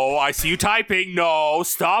 no, I see you typing. No,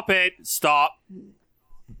 stop it. Stop. He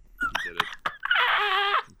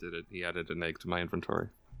did it. He added an egg to my inventory.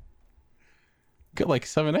 Got like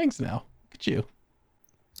 7 eggs now. Look at you.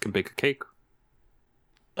 Can bake a cake.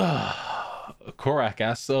 Korak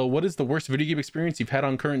asks, what is the worst video game experience you've had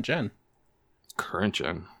on current gen? Current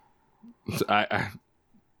gen?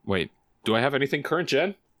 Wait, do I have anything current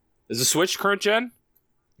gen? Is the Switch current gen?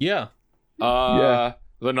 Yeah. Yeah.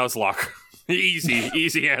 The Nuzlocke.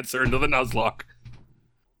 easy answer to the Nuzlocke.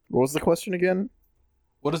 What was the question again?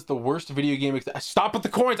 What is the worst video game? Stop with the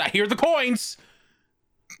coins! I hear the coins!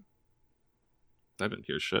 I didn't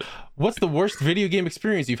hear shit. What's the worst video game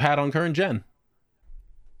experience you've had on current gen?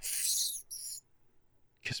 Kiss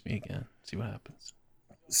me again. See what happens.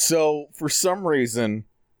 So, for some reason,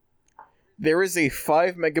 there is a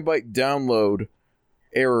 5 megabyte download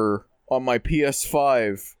error on my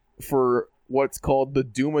PS5 for what's called the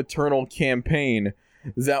Doom Eternal campaign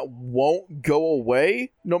that won't go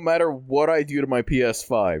away no matter what I do to my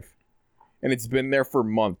PS5. And it's been there for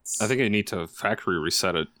months. I think I need to factory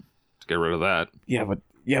reset it to get rid of that. Yeah,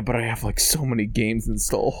 but I have like so many games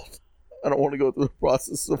installed. I don't want to go through the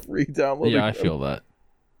process of re-downloading. Yeah, I them. feel that.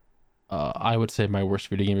 I would say my worst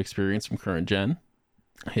video game experience from current gen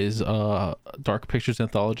is Dark Pictures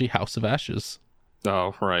anthology House of Ashes.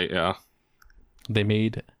 Oh, right, yeah. They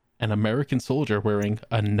made an American soldier wearing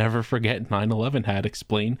a Never Forget 9/11 hat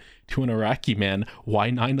explain to an Iraqi man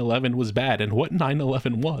why 9/11 was bad and what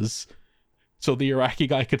 9/11 was. So the Iraqi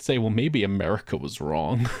guy could say, well, maybe America was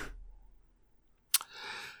wrong.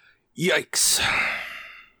 Yikes.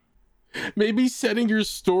 Maybe setting your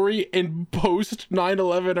story in post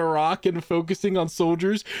 9/11 Iraq and focusing on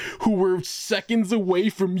soldiers who were seconds away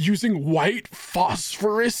from using white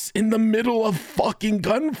phosphorus in the middle of fucking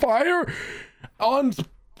gunfire on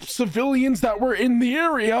civilians that were in the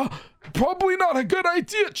area. Probably not a good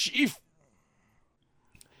idea, Chief.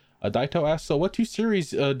 Daito asks, so what two series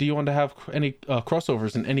do you want to have any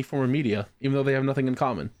crossovers in any form of media, even though they have nothing in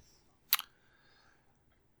common?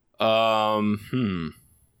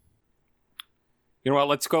 You know what?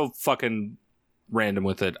 Let's go fucking random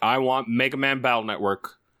with it. I want Mega Man Battle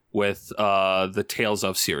Network with the Tales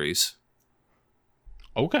of series.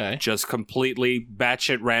 Okay. Just completely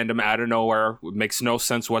batshit random out of nowhere. It makes no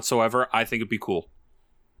sense whatsoever. I think it'd be cool.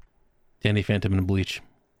 Danny Phantom and Bleach.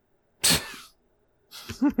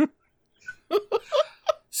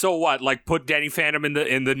 So what? Like put Danny Phantom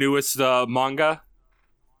in the newest manga?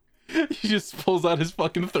 He just pulls out his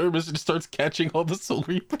fucking thermos and starts catching all the Soul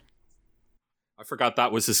Reaper. I forgot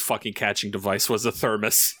that was his fucking catching device, was a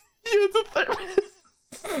thermos. Yeah, the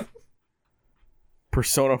thermos.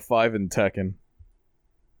 Persona 5 and Tekken.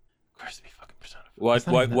 Of course, it'd be fucking Persona 5. What It's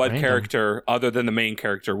not even that random. character other than the main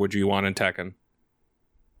character would you want in Tekken?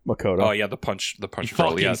 Makoto. Oh yeah, the punch You girl,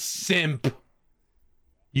 fucking yes. simp.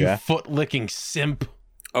 You Yeah. foot-licking simp.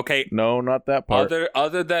 Okay, No, not that part.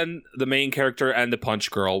 other than the main character and the punch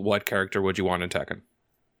girl, what character would you want in Tekken?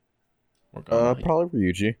 Morgana, Probably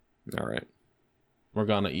Ryuji. All right.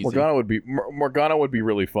 Morgana easy. Morgana would be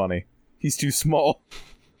really funny. He's too small.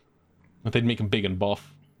 But they'd make him big and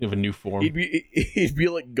buff. You have a new form. He'd be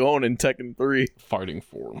like Gon in Tekken 3. Farting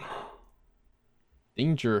form.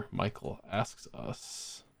 Danger Michael asks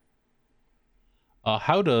us,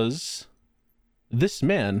 how does this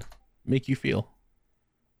man make you feel?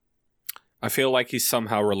 I feel like he's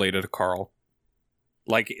somehow related to Carl.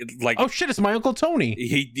 Like Oh shit, it's my Uncle Tony.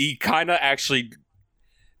 he kind of actually.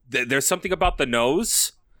 There's something about the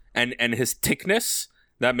nose and his thickness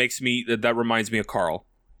that reminds me of Carl.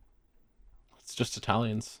 It's just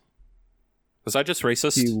Italians. Was I just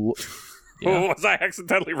racist? Yeah. Was I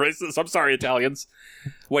accidentally racist? I'm sorry, Italians.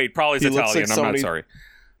 Wait, probably He it's looks Italian. like I'm not somebody- sorry.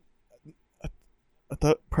 I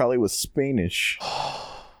thought probably was Spanish.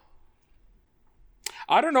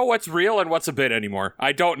 I don't know what's real and what's a bit anymore.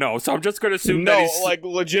 I don't know, so I'm just going to assume that No, he's... like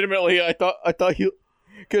legitimately, I thought he,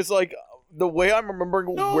 because like the way I'm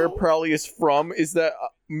remembering where Prowley is from is that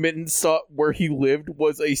Mittens thought where he lived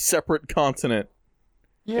was a separate continent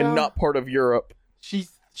and not part of Europe. She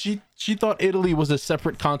thought Italy was a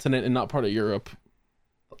separate continent and not part of Europe.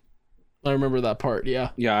 I remember that part,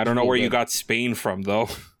 yeah. Yeah, I don't know where you got Spain from, though.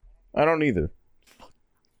 I don't either.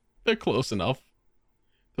 They're close enough.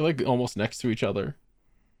 They're like almost next to each other.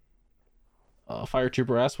 Fire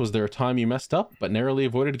Trooper asks, was there a time you messed up but narrowly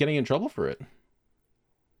avoided getting in trouble for it?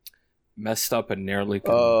 Messed up and narrowly...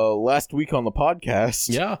 Last week on the podcast.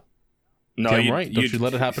 Yeah. no, damn right. Don't you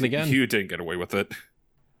let it happen again. You didn't get away with it.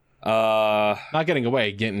 Not getting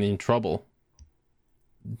away, getting in trouble.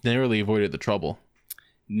 Narrowly avoided the trouble.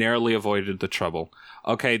 Narrowly avoided the trouble.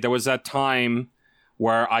 Okay, there was that time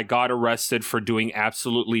where I got arrested for doing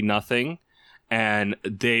absolutely nothing, and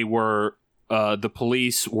they were... the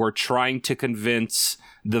police were trying to convince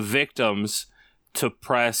the victims to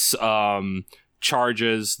press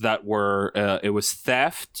charges that were it was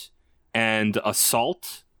theft and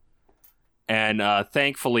assault, and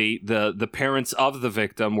thankfully the parents of the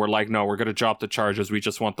victim were like, no, we're gonna drop the charges, we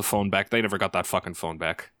just want the phone back. They never got that fucking phone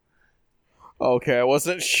back. Okay, I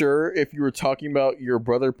wasn't sure if you were talking about your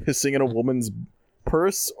brother pissing in a woman's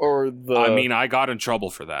purse or the... I mean, I got in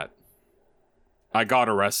trouble for that. I got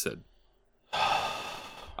arrested.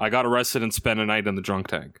 I got arrested and spent a night in the drunk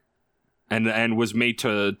tank, and was made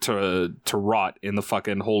to rot in the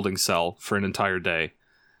fucking holding cell for an entire day.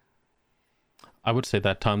 I would say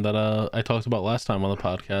that time that I talked about last time on the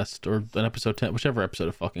podcast, or an episode 10, whichever episode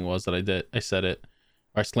it fucking was that I said it.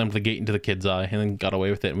 I slammed the gate into the kid's eye and then got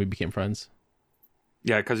away with it, and we became friends.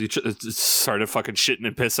 Yeah, because you started fucking shitting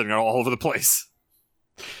and pissing all over the place.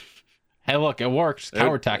 Hey, look, it worked.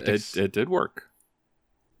 Coward tactics. It did work.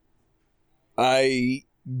 I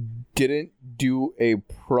didn't do a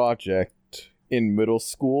project in middle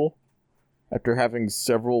school after having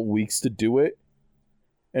several weeks to do it,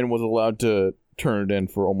 and was allowed to turn it in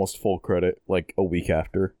for almost full credit like a week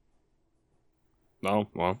after. Oh,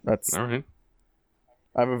 well, That's all right.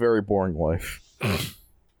 I have a very boring life.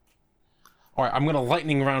 All right, I'm gonna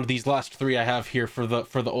lightning round these last three I have here for the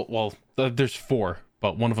there's four,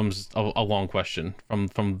 but one of them's a long question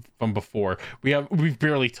from before. We've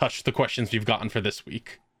barely touched the questions we've gotten for this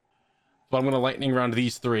week, but I'm gonna lightning round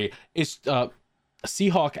these three.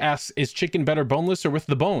 Seahawk asks, is chicken better boneless or with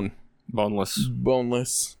the bone? Boneless.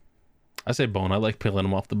 Boneless. I say bone. I like peeling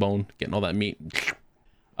them off the bone, getting all that meat.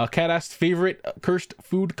 Cat asked, favorite cursed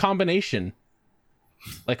food combination,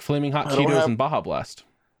 like flaming hot Cheetos and Baja Blast.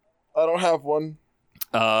 I don't have one.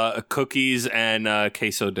 Cookies and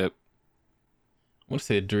queso dip. I want to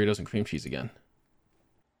say Doritos and cream cheese again.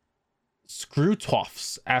 Screw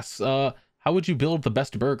Toffs asks, how would you build the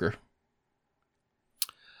best burger?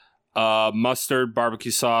 Mustard,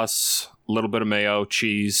 barbecue sauce, a little bit of mayo,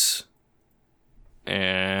 cheese,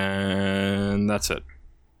 and that's it.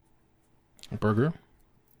 A burger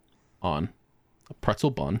on a pretzel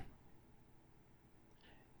bun.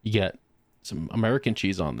 You get some American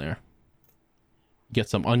cheese on there. You get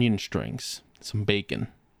some onion strings, some bacon,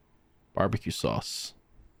 barbecue sauce.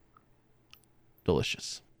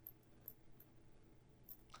 Delicious.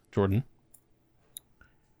 Jordan?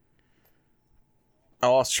 I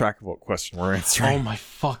lost track of what question we're answering. Oh my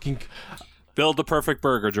fucking... Build the perfect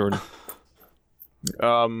burger, Jordan.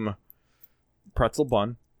 Pretzel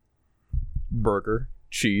bun, burger,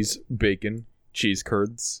 cheese, bacon, cheese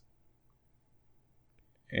curds,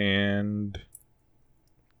 and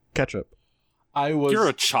ketchup. You're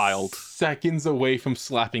a child. Seconds away from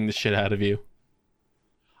slapping the shit out of you.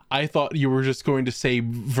 I thought you were just going to say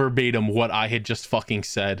verbatim what I had just fucking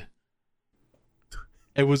said.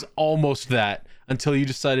 It was almost that until you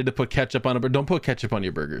decided to put ketchup on it. But don't put ketchup on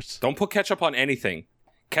your burgers. Don't put ketchup on anything.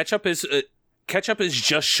 Ketchup is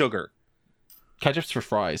just sugar. Ketchup's for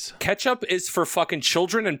fries. Ketchup is for fucking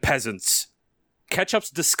children and peasants. Ketchup's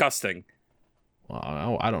disgusting.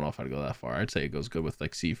 Well, I don't know if I'd go that far. I'd say it goes good with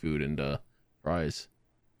like seafood and fries.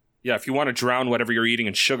 Yeah, if you want to drown whatever you're eating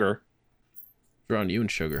in sugar. Drown you in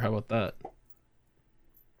sugar. How about that?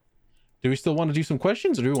 Do we still want to do some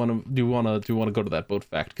questions, or do we want to go to that boat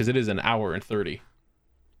fact? Because it is 1:30.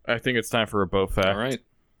 I think it's time for a boat fact. All right.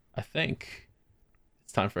 I think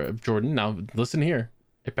it's time for Jordan. Now listen here.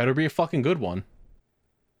 It better be a fucking good one.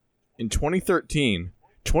 In 2013,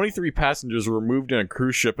 23 passengers were removed in a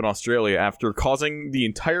cruise ship in Australia after causing the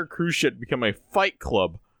entire cruise ship to become a fight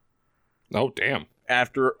club. Oh, damn.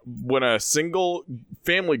 When a single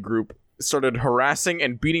family group started harassing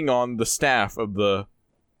and beating on the staff of the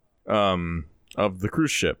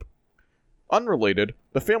cruise ship. Unrelated,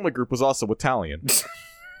 the family group was also Italian.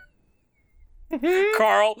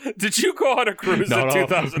 Carl, did you go on a cruise in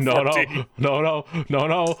 2014? No.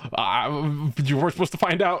 You weren't supposed to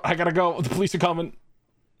find out. I gotta go. The police are coming.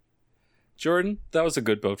 Jordan, that was a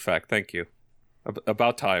good boat fact. Thank you.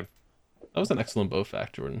 About time. That was an excellent boat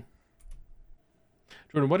fact, Jordan.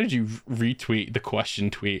 Jordan, why did you retweet the question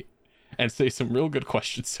tweet and say some real good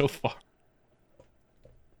questions so far?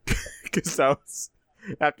 Because I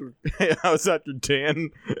was after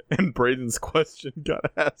Dan and Braden's question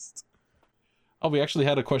got asked. Oh, we actually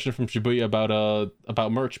had a question from Shibuya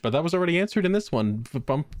about merch, but that was already answered in this one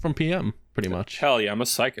from PM, pretty much. Hell yeah, I'm a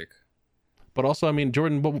psychic. But also, I mean,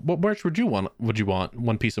 Jordan, what merch would you want?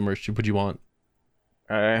 One piece of merch would you want?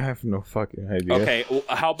 I have no fucking idea. Okay, well,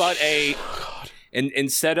 how about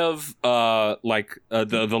instead of the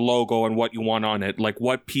logo and what you want on it, like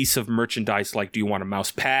what piece of merchandise? Like, do you want a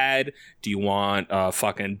mouse pad? Do you want a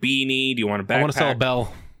fucking beanie? Do you want a backpack? I want to sell a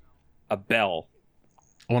bell. A bell.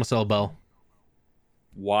 I want to sell a bell.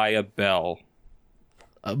 Why a bell?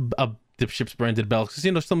 A Dipships branded bell, because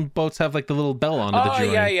you know some boats have like the little bell on it. Oh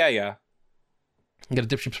yeah. Get a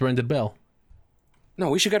Dipships branded bell. No,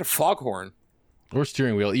 we should get a foghorn. Or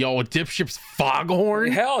steering wheel. Yo, a Dipships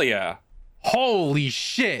foghorn? Hell yeah. Holy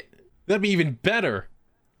shit. That'd be even better.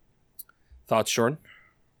 Thoughts, Jordan?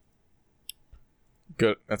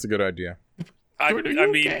 Good. That's a good idea. Jordan, I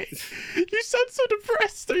mean... Okay? You sound so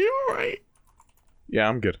depressed. Are you alright? Yeah,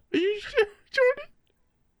 I'm good. Are you sure, Jordan?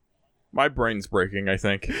 My brain's breaking, I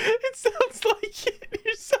think. It sounds like it.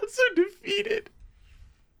 You sound so defeated.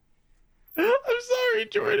 I'm sorry, sorry,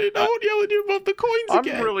 Jordan. I won't yell at you about the coins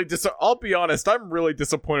again. I'll be honest. I'm really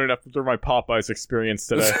disappointed after my Popeyes experience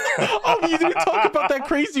today. Oh, you didn't talk about that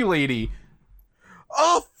crazy lady.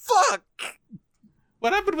 Oh fuck!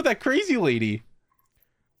 What happened with that crazy lady?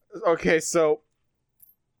 Okay, so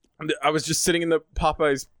I was just sitting in the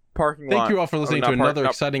Popeyes parking lot. Thank you all for listening to another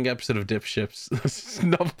exciting episode of Dip Ships.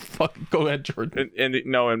 No, fucking go ahead, Jordan. In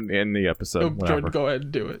the episode. No, Jordan, go ahead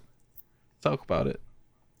and do it. Talk about it.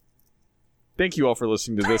 Thank you all for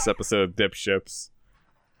listening to this episode of Dip Ships.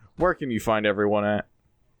 Where can you find everyone at?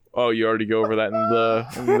 Oh, you already go over that in the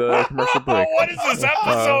commercial break. What is this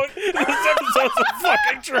episode? This episode's a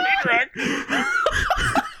fucking train wreck.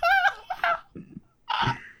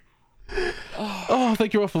 Oh,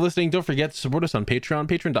 thank you all for listening. Don't forget to support us on Patreon,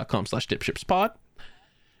 patreon.com/dipshipspod.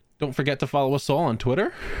 Don't forget to follow us all on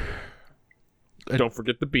Twitter. Don't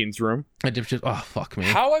forget the Beans Room. Oh, fuck me.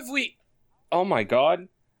 How have we... Oh my god.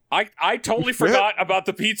 I totally forgot about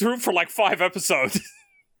the Pete's Room for like 5 episodes.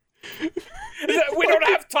 We don't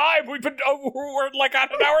have time. We're like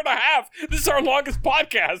at an hour and a half. This is our longest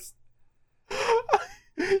podcast.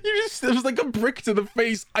 It was like a brick to the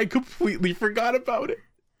face. I completely forgot about it.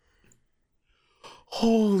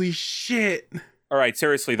 Holy shit. All right,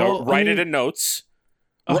 seriously though, Well, write it in notes.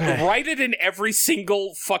 Okay. Write it in every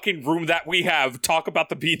single fucking room that we have. Talk about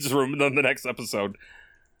the Beans Room in the next episode.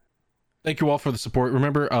 Thank you all for the support.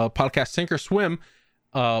 Remember, podcast Sink or Swim,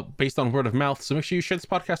 based on word of mouth. So make sure you share this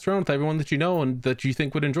podcast around with everyone that you know and that you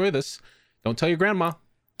think would enjoy this. Don't tell your grandma.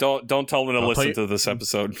 Don't tell them to listen to this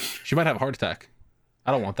episode. She might have a heart attack.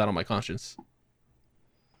 I don't want that on my conscience.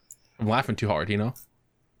 I'm laughing too hard, you know?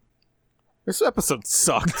 This episode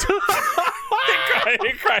sucked.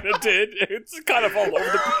 It kind of did. It's kind of all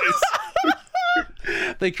over the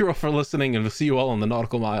place. Thank you all for listening, and we'll see you all on the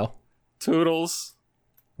Nautical Mile. Toodles.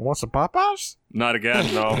 Want some Popeyes? Not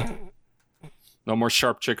again, no. No more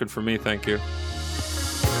sharp chicken for me, thank you.